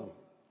don't love him.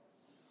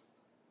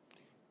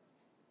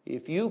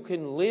 If you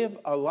can live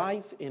a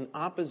life in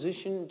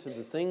opposition to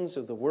the things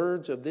of the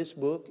words of this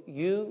book,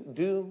 you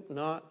do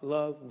not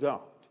love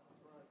God.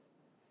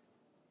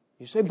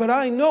 You say, but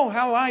I know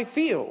how I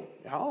feel.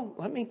 Well,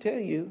 let me tell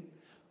you,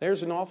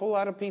 there's an awful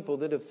lot of people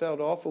that have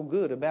felt awful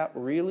good about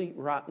really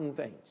rotten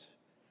things.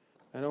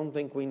 I don't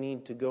think we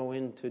need to go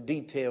into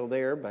detail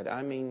there, but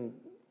I mean,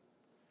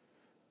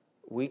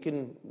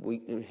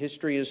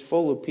 history is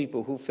full of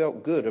people who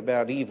felt good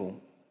about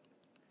evil.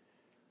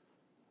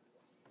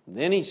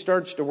 Then he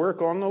starts to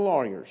work on the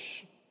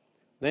lawyers.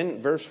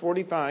 Then, verse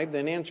 45,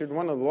 then answered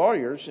one of the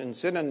lawyers and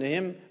said unto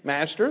him,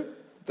 Master,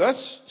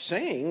 thus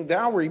saying,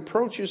 thou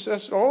reproachest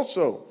us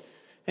also.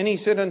 And he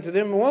said unto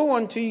them, Woe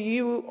unto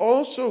you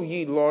also,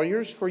 ye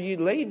lawyers, for ye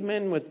laid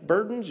men with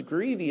burdens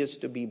grievous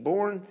to be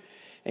borne,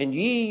 and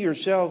ye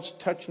yourselves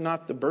touch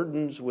not the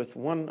burdens with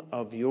one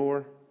of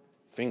your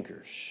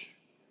fingers.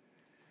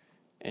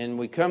 And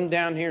we come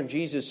down here,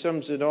 Jesus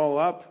sums it all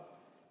up.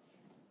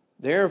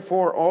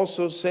 Therefore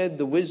also said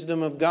the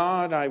wisdom of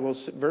God,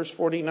 verse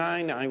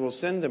 49, I will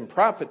send them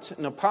prophets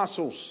and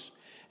apostles,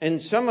 and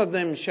some of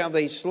them shall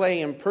they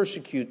slay and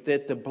persecute,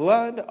 that the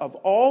blood of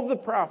all the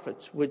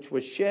prophets which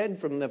was shed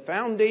from the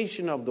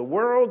foundation of the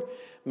world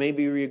may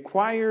be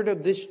required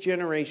of this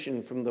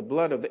generation, from the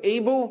blood of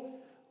Abel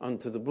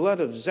unto the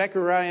blood of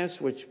Zacharias,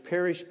 which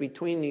perished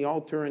between the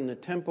altar and the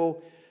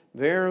temple.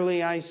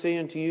 Verily I say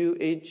unto you,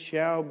 it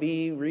shall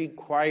be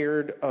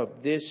required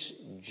of this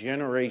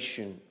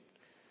generation.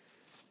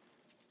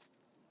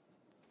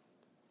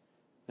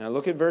 Now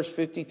look at verse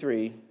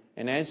 53.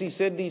 And as he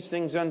said these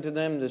things unto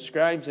them, the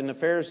scribes and the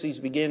Pharisees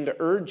began to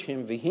urge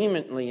him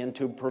vehemently and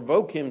to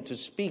provoke him to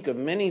speak of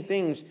many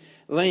things,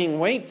 laying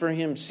wait for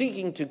him,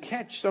 seeking to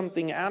catch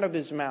something out of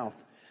his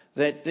mouth,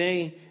 that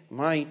they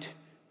might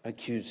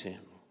accuse him.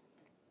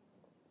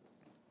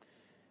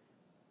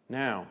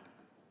 Now,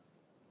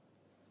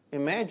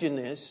 imagine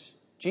this.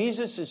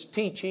 Jesus is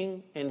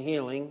teaching and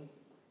healing.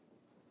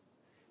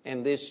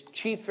 And this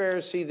chief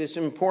Pharisee, this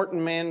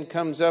important man,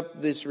 comes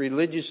up, this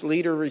religious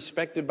leader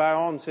respected by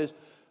all, and says,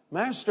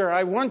 Master,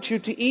 I want you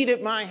to eat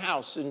at my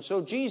house. And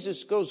so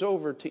Jesus goes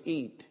over to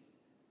eat.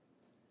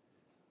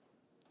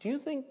 Do you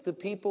think the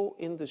people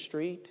in the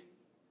street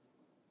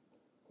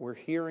were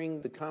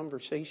hearing the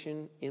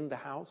conversation in the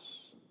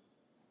house?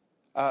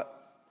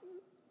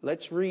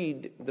 Let's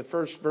read the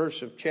first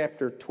verse of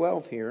chapter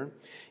 12 here.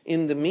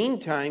 In the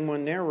meantime,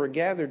 when there were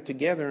gathered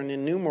together an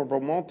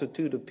innumerable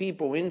multitude of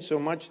people,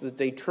 insomuch that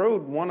they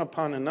trode one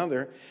upon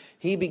another,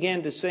 he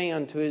began to say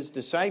unto his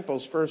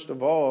disciples, first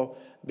of all,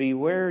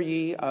 beware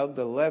ye of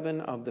the leaven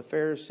of the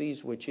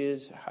Pharisees, which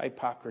is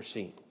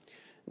hypocrisy.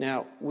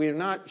 Now, we're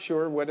not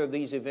sure whether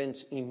these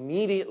events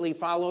immediately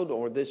followed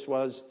or this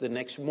was the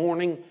next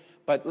morning,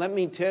 but let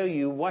me tell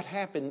you what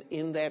happened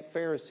in that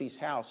Pharisee's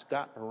house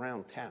got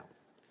around town.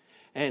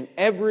 And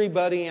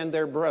everybody and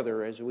their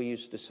brother, as we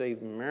used to say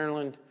in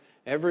Maryland,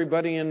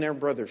 everybody and their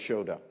brother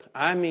showed up.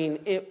 I mean,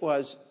 it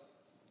was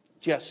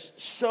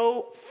just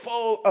so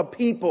full of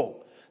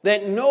people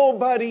that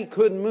nobody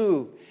could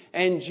move.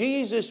 And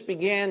Jesus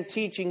began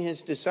teaching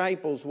his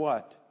disciples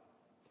what?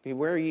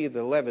 Beware ye of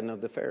the leaven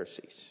of the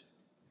Pharisees.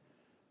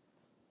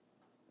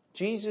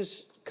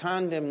 Jesus'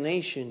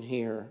 condemnation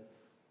here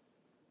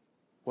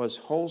was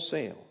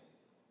wholesale.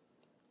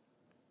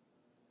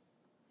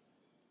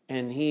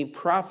 And he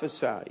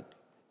prophesied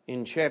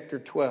in chapter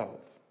 12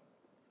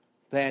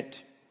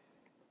 that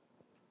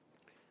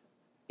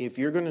if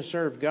you're going to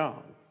serve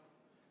God,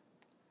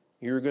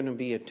 you're going to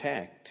be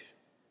attacked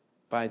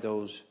by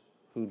those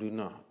who do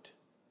not.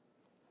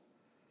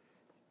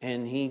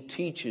 And he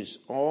teaches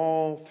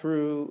all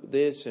through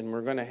this, and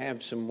we're going to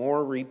have some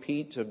more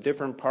repeats of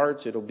different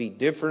parts. It'll be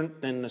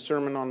different than the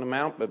Sermon on the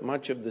Mount, but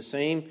much of the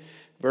same.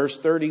 Verse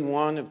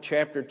 31 of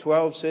chapter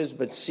 12 says,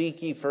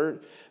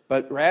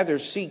 But rather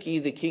seek ye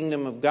the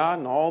kingdom of God,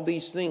 and all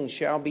these things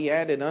shall be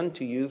added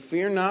unto you.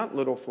 Fear not,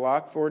 little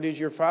flock, for it is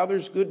your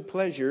Father's good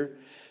pleasure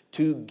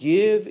to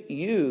give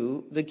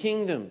you the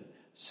kingdom.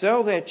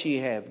 Sell that ye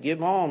have,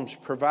 give alms,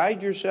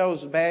 provide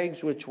yourselves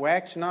bags which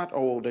wax not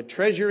old, a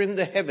treasure in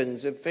the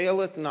heavens that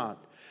faileth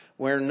not,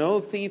 where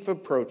no thief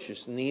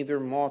approacheth, neither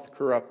moth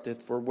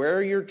corrupteth. For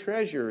where your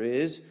treasure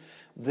is,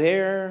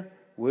 there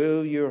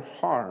will your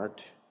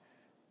heart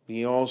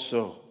be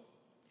also.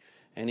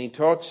 And he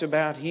talks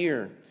about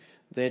here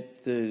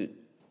that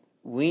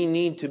we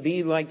need to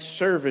be like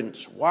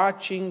servants,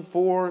 watching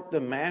for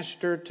the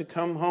master to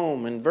come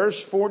home. In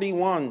verse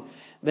 41,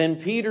 then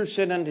Peter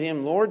said unto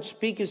him, Lord,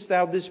 speakest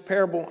thou this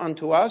parable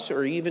unto us,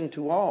 or even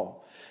to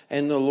all?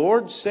 And the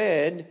Lord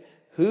said,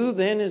 Who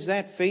then is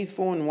that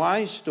faithful and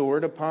wise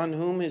steward, upon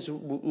whom his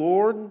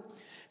Lord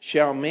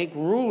shall make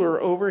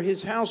ruler over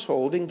his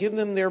household, and give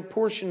them their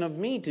portion of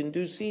meat in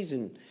due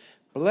season?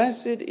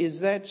 Blessed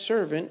is that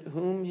servant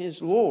whom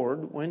his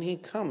Lord, when he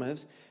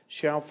cometh,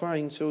 shall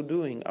find so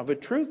doing. Of a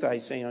truth I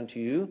say unto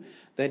you,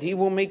 that he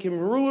will make him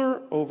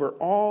ruler over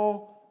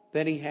all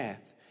that he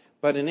hath.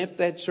 But and if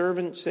that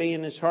servant say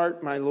in his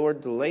heart, My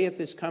Lord delayeth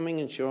his coming,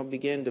 and shall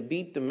begin to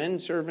beat the men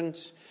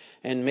servants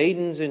and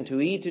maidens, and to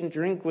eat and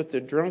drink with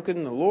the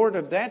drunken, the Lord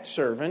of that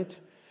servant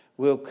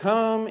will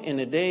come in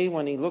a day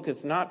when he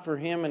looketh not for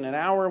him, and an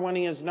hour when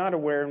he is not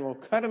aware, and will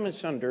cut him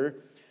asunder,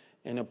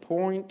 and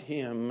appoint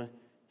him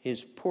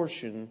his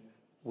portion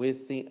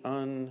with the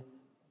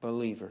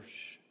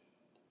unbelievers.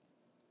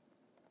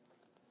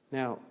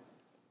 Now,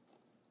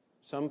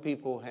 some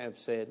people have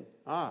said,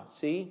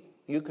 see,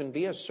 you can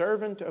be a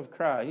servant of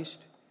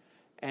Christ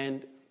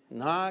and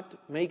not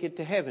make it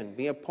to heaven,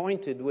 be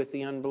appointed with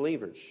the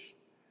unbelievers.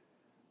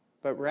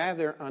 But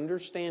rather,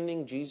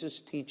 understanding Jesus'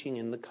 teaching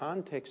in the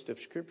context of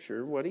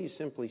Scripture, what he's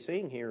simply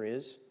saying here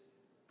is,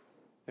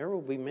 there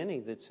will be many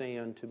that say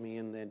unto me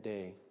in that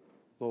day,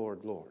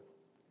 Lord, Lord.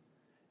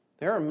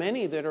 There are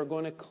many that are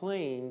going to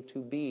claim to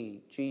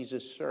be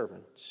Jesus'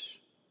 servants,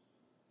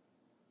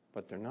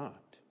 but they're not.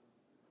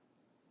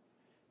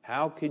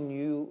 How can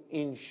you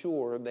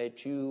ensure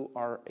that you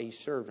are a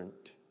servant?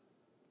 It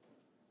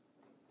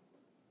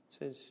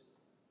says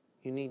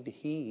you need to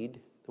heed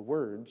the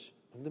words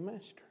of the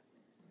Master.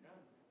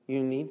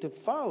 You need to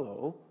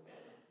follow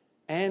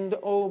and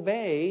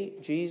obey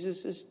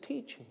Jesus'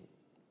 teaching.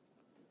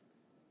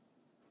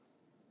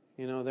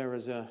 You know, there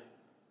was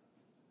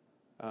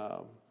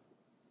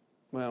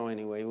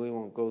anyway, we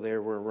won't go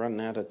there. We're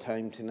running out of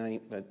time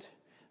tonight, but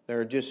there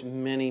are just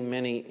many,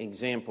 many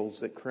examples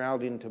that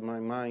crowd into my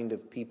mind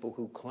of people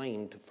who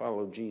claim to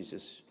follow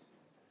Jesus,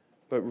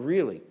 but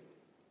really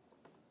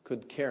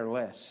could care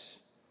less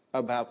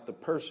about the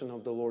person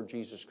of the Lord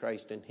Jesus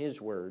Christ and his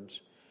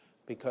words,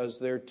 because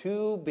they're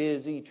too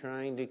busy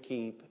trying to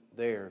keep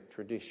their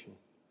tradition.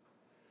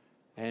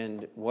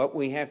 And what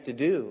we have to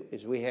do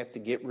is we have to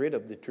get rid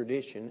of the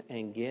tradition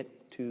and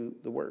get to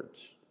the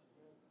words.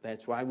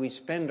 That's why we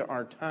spend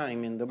our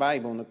time in the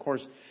Bible. And of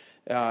course,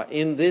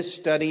 in this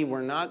study,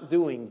 we're not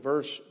doing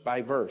verse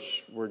by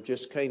verse. We're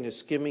just kind of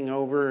skimming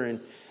over.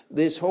 And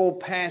this whole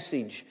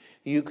passage,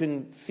 you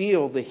can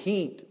feel the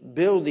heat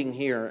building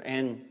here.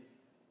 And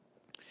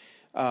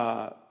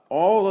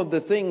all of the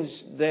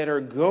things that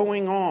are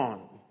going on.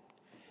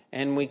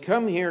 And we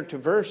come here to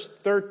verse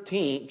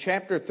 13,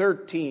 chapter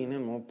 13,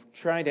 and we'll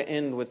try to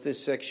end with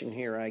this section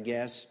here, I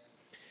guess.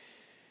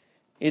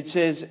 It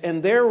says,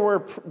 and there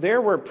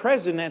were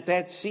present at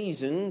that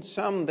season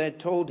some that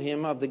told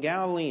him of the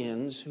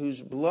Galileans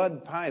whose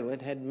blood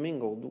Pilate had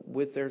mingled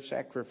with their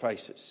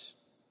sacrifices.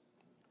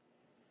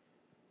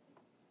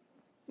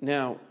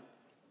 Now,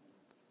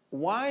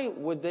 why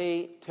would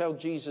they tell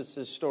Jesus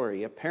this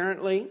story?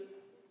 Apparently,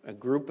 a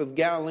group of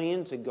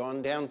Galileans had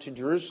gone down to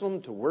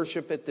Jerusalem to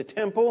worship at the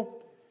temple.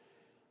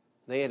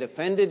 They had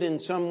offended in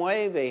some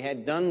way. They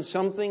had done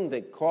something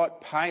that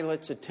caught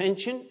Pilate's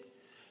attention.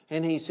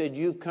 And he said,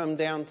 you've come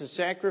down to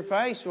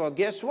sacrifice. Well,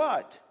 guess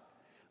what?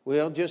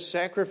 We'll just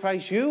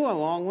sacrifice you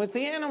along with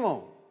the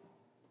animal.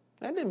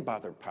 That didn't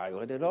bother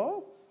Pilate at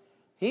all.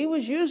 He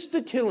was used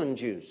to killing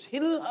Jews. He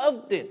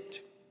loved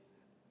it.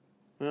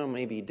 Well,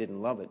 maybe he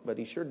didn't love it, but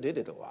he sure did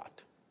it a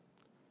lot.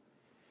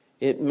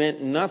 It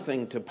meant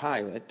nothing to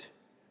Pilate.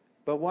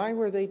 But why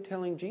were they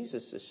telling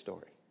Jesus this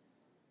story?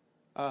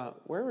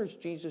 Where was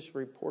Jesus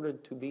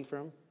reported to be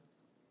from?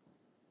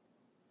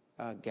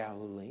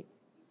 Galilee.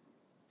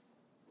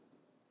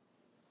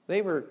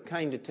 They were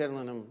kind of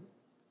telling him,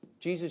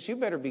 Jesus, you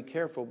better be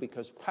careful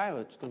because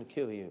Pilate's going to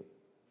kill you.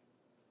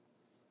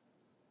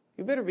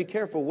 You better be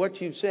careful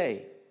what you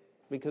say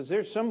because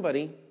there's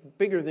somebody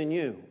bigger than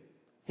you.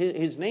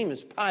 His name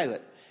is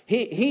Pilate.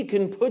 He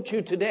can put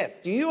you to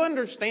death. Do you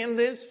understand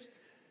this?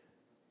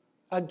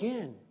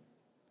 Again,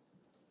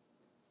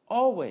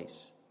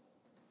 always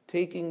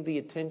taking the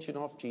attention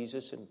off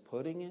Jesus and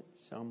putting it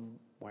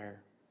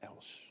somewhere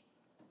else.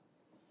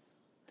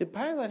 Did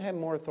Pilate have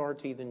more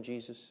authority than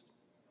Jesus?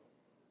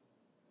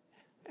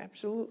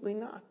 Absolutely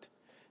not.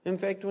 In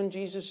fact, when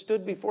Jesus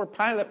stood before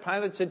Pilate,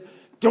 Pilate said,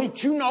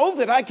 don't you know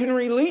that I can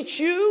release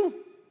you?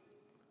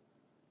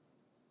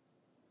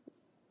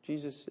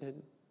 Jesus said,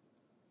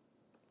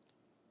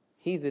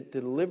 he that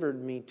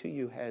delivered me to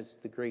you has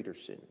the greater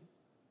sin.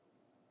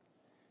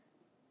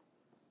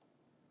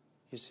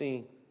 You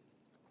see,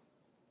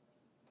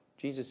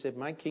 Jesus said,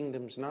 my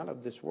kingdom's not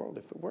of this world.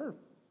 If it were,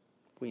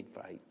 we'd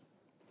fight.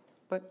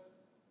 But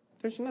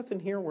there's nothing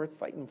here worth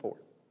fighting for.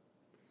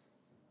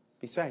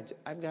 Besides,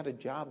 I've got a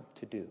job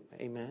to do.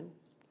 Amen?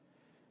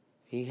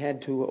 He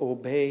had to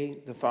obey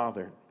the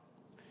Father.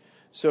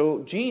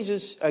 So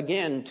Jesus,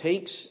 again,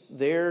 takes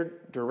their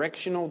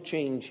directional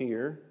change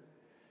here.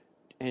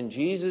 And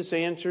Jesus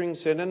answering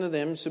said unto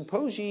them,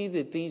 suppose ye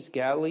that these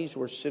Galileans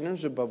were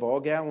sinners above all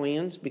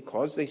Galileans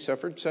because they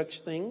suffered such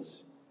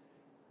things?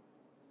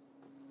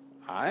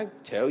 I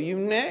tell you,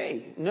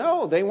 nay.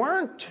 No, they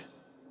weren't.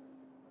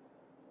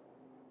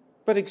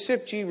 But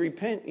except ye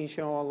repent, ye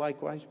shall all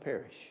likewise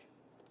perish.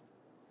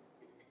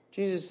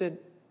 Jesus said,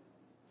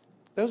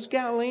 those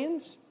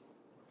Galileans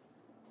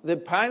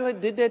that Pilate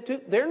did that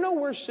to, they're no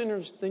worse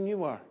sinners than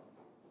you are.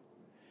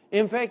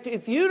 In fact,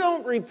 if you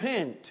don't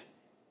repent,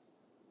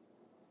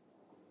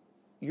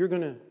 you're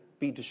going to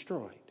be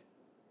destroyed.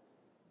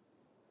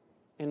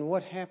 And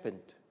what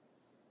happened?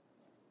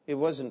 It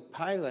wasn't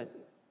Pilate.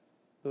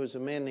 It was a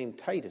man named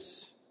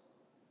Titus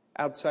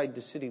outside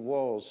the city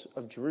walls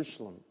of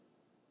Jerusalem.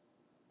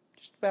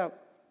 Just about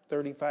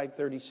 35,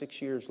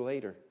 36 years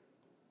later.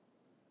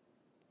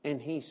 And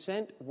he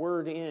sent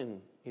word in,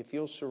 if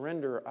you'll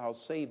surrender, I'll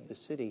save the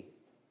city.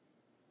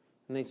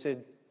 And they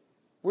said,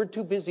 we're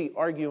too busy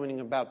arguing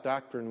about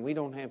doctrine. We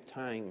don't have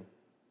time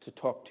to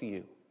talk to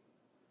you.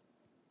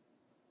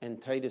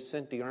 And Titus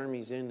sent the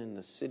armies in, and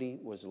the city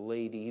was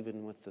laid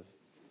even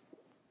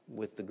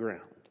with the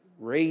ground.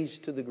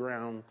 Razed to the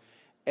ground,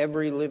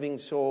 every living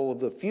soul.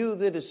 The few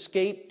that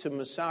escaped to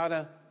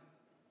Masada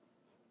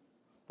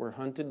were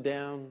hunted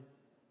down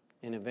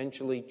and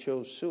eventually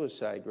chose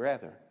suicide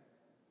rather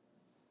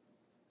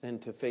than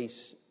to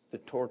face the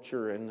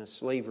torture and the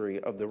slavery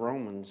of the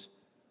Romans.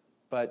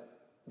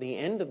 But the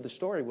end of the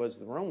story was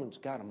the Romans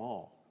got them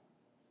all.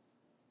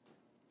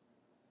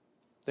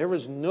 There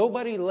was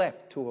nobody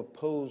left to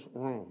oppose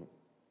Rome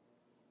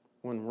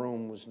when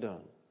Rome was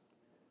done.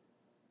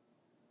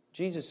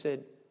 Jesus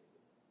said,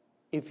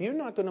 if you're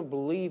not going to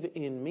believe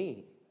in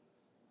me,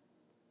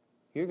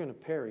 you're going to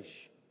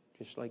perish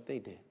just like they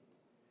did.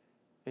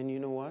 And you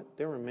know what?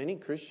 There were many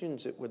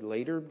Christians that would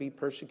later be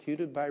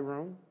persecuted by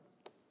Rome.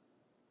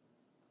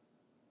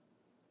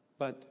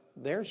 But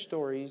their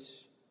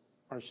stories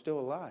are still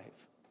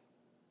alive.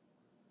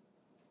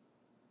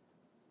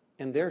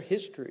 And their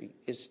history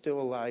is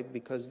still alive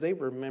because they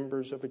were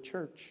members of a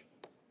church.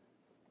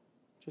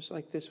 Just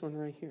like this one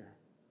right here.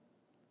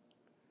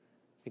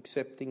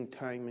 Accepting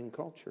time and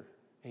culture.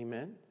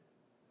 Amen?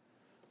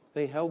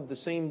 They held the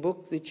same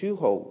book that you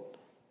hold.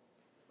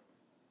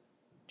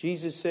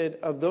 Jesus said,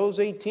 of those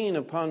 18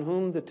 upon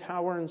whom the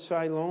tower in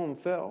Siloam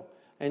fell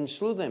and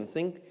slew them,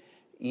 think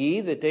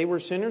ye that they were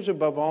sinners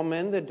above all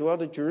men that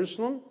dwelt at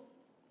Jerusalem?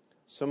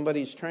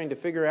 Somebody's trying to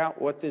figure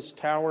out what this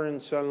tower in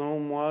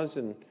Siloam was,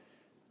 and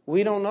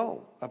we don't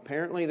know.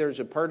 Apparently there's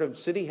a part of the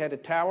city had a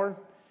tower.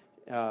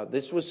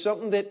 This was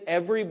something that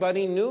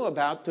everybody knew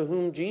about to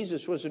whom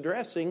Jesus was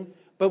addressing,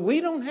 But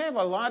we don't have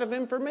a lot of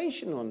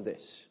information on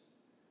this.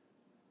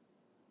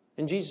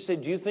 And Jesus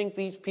said, do you think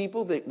these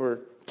people that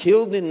were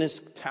killed in this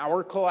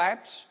tower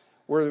collapse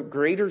were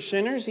greater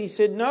sinners? He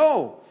said,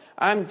 no,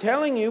 I'm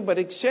telling you, but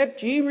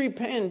except ye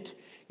repent,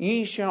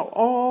 ye shall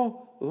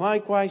all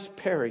likewise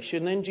perish.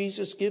 And then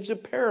Jesus gives a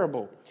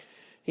parable.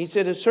 He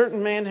said, a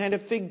certain man had a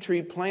fig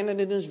tree planted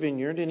in his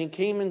vineyard, and he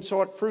came and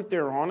sought fruit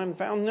thereon, and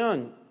found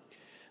none.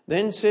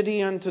 Then said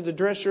he unto the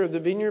dresser of the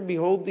vineyard,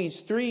 behold,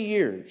 these 3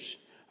 years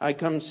I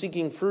come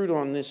seeking fruit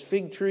on this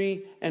fig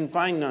tree, and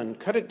find none.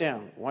 Cut it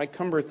down. Why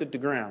cumbereth it the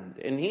ground?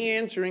 And he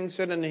answering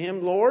said unto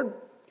him, Lord,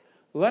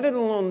 let it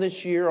alone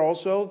this year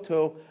also,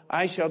 till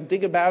I shall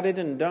dig about it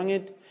and dung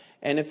it.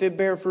 And if it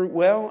bear fruit,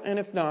 well, and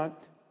if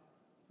not,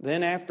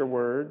 then after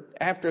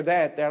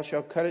that thou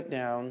shalt cut it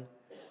down.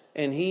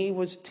 And he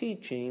was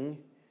teaching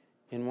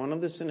in one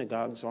of the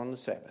synagogues on the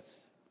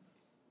Sabbath.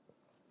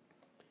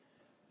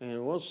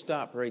 And we'll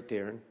stop right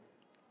there.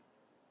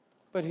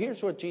 But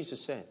here's what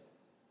Jesus said.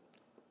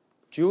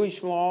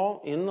 Jewish law,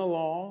 in the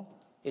law,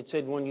 it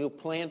said when you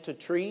plant a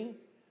tree,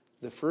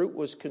 the fruit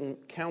was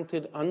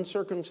counted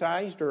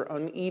uncircumcised or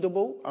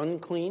uneatable,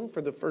 unclean for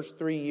the first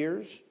 3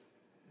 years.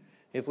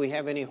 If we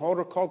have any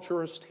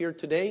horticulturists here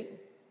today,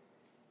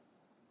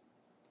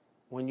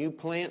 when you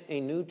plant a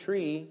new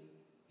tree,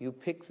 you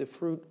pick the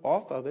fruit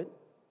off of it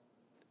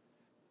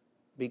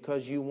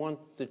because you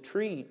want the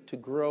tree to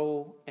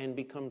grow and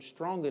become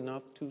strong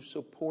enough to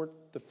support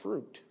the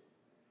fruit.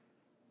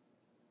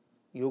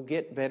 You'll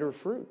get better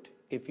fruit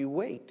if you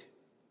wait.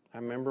 I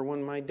remember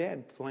when my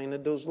dad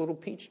planted those little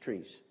peach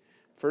trees.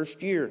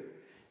 First year,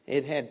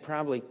 it had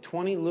probably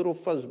 20 little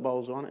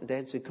fuzzballs on it. And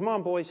Dad said, come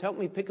on, boys, help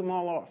me pick them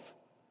all off.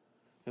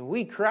 And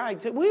we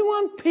cried, said, we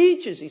want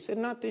peaches. He said,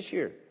 not this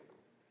year.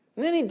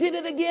 And then he did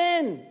it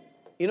again.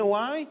 You know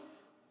why?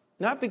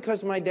 Not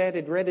because my dad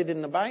had read it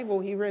in the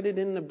Bible. He read it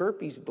in the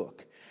Burpees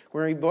book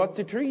where he bought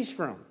the trees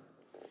from.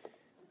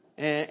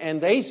 And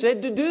they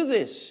said to do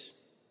this.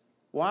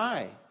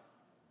 Why?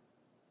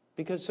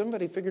 Because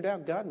somebody figured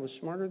out God was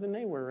smarter than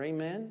they were.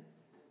 Amen?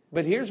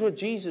 But here's what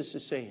Jesus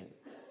is saying.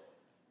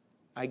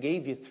 I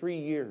gave you 3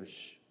 years.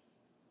 He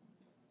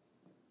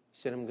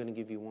said, I'm going to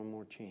give you one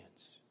more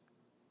chance.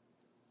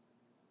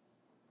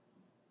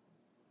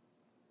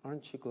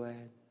 Aren't you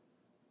glad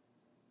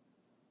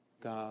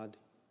God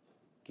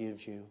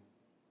gives you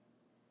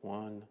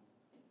one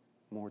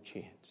more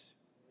chance?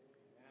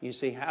 You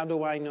say, how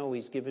do I know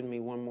he's given me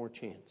one more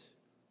chance?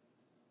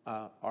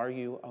 Are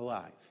you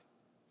alive?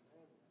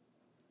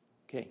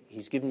 Okay,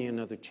 he's given you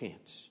another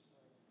chance.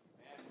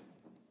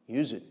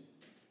 Use it.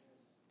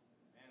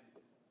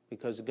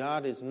 Because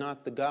God is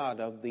not the God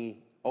of the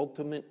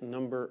ultimate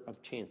number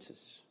of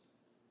chances.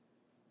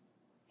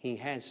 He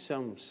has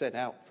some set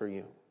out for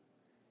you.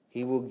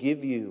 He will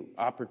give you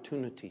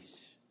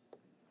opportunities.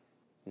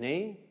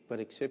 Nay, but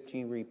except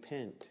ye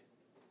repent,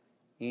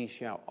 ye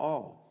shall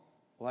all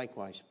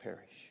likewise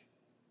perish.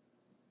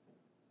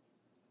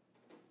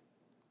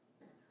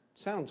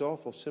 Sounds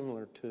awful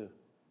similar to,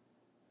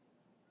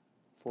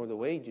 for the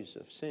wages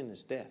of sin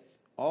is death.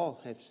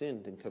 All have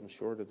sinned and come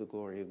short of the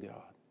glory of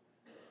God.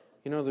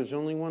 You know, there's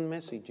only one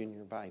message in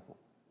your Bible.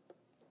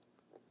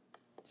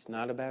 It's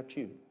not about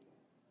you.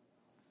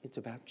 It's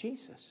about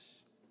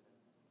Jesus.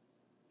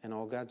 And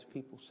all God's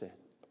people said.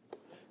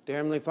 Dear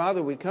Heavenly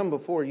Father, we come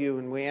before you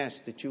and we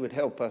ask that you would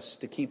help us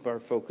to keep our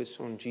focus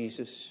on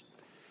Jesus.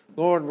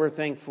 Lord, we're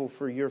thankful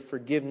for your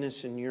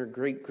forgiveness and your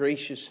great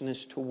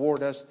graciousness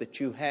toward us that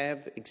you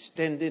have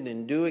extended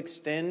and do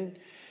extend.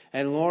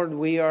 And Lord,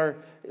 we are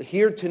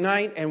here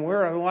tonight and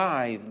we're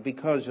alive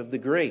because of the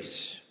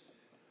grace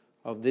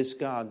of this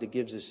God that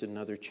gives us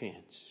another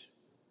chance.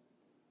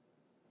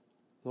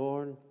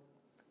 Lord,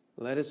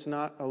 let us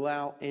not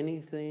allow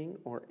anything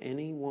or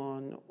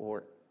anyone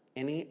or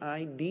any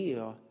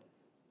idea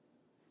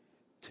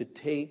to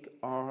take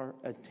our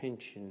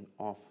attention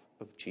off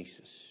of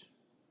Jesus.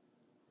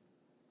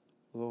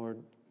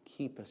 Lord,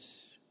 keep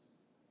us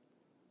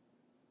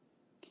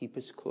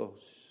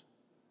close,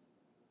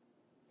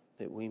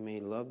 that we may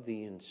love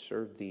thee and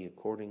serve thee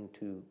according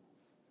to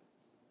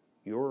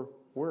your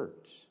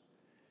words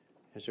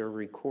as are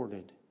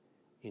recorded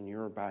in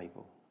your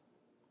Bible.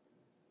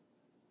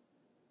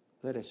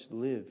 Let us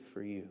live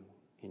for you.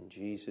 In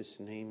Jesus'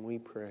 name we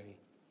pray.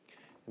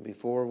 And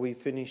before we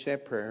finish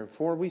that prayer,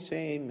 before we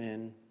say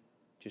amen,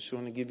 just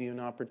want to give you an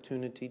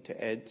opportunity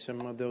to add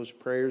some of those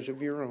prayers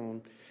of your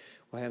own.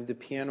 We'll have the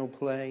piano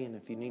play, and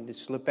if you need to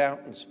slip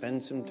out and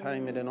spend some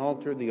time at an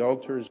altar, the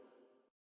altar is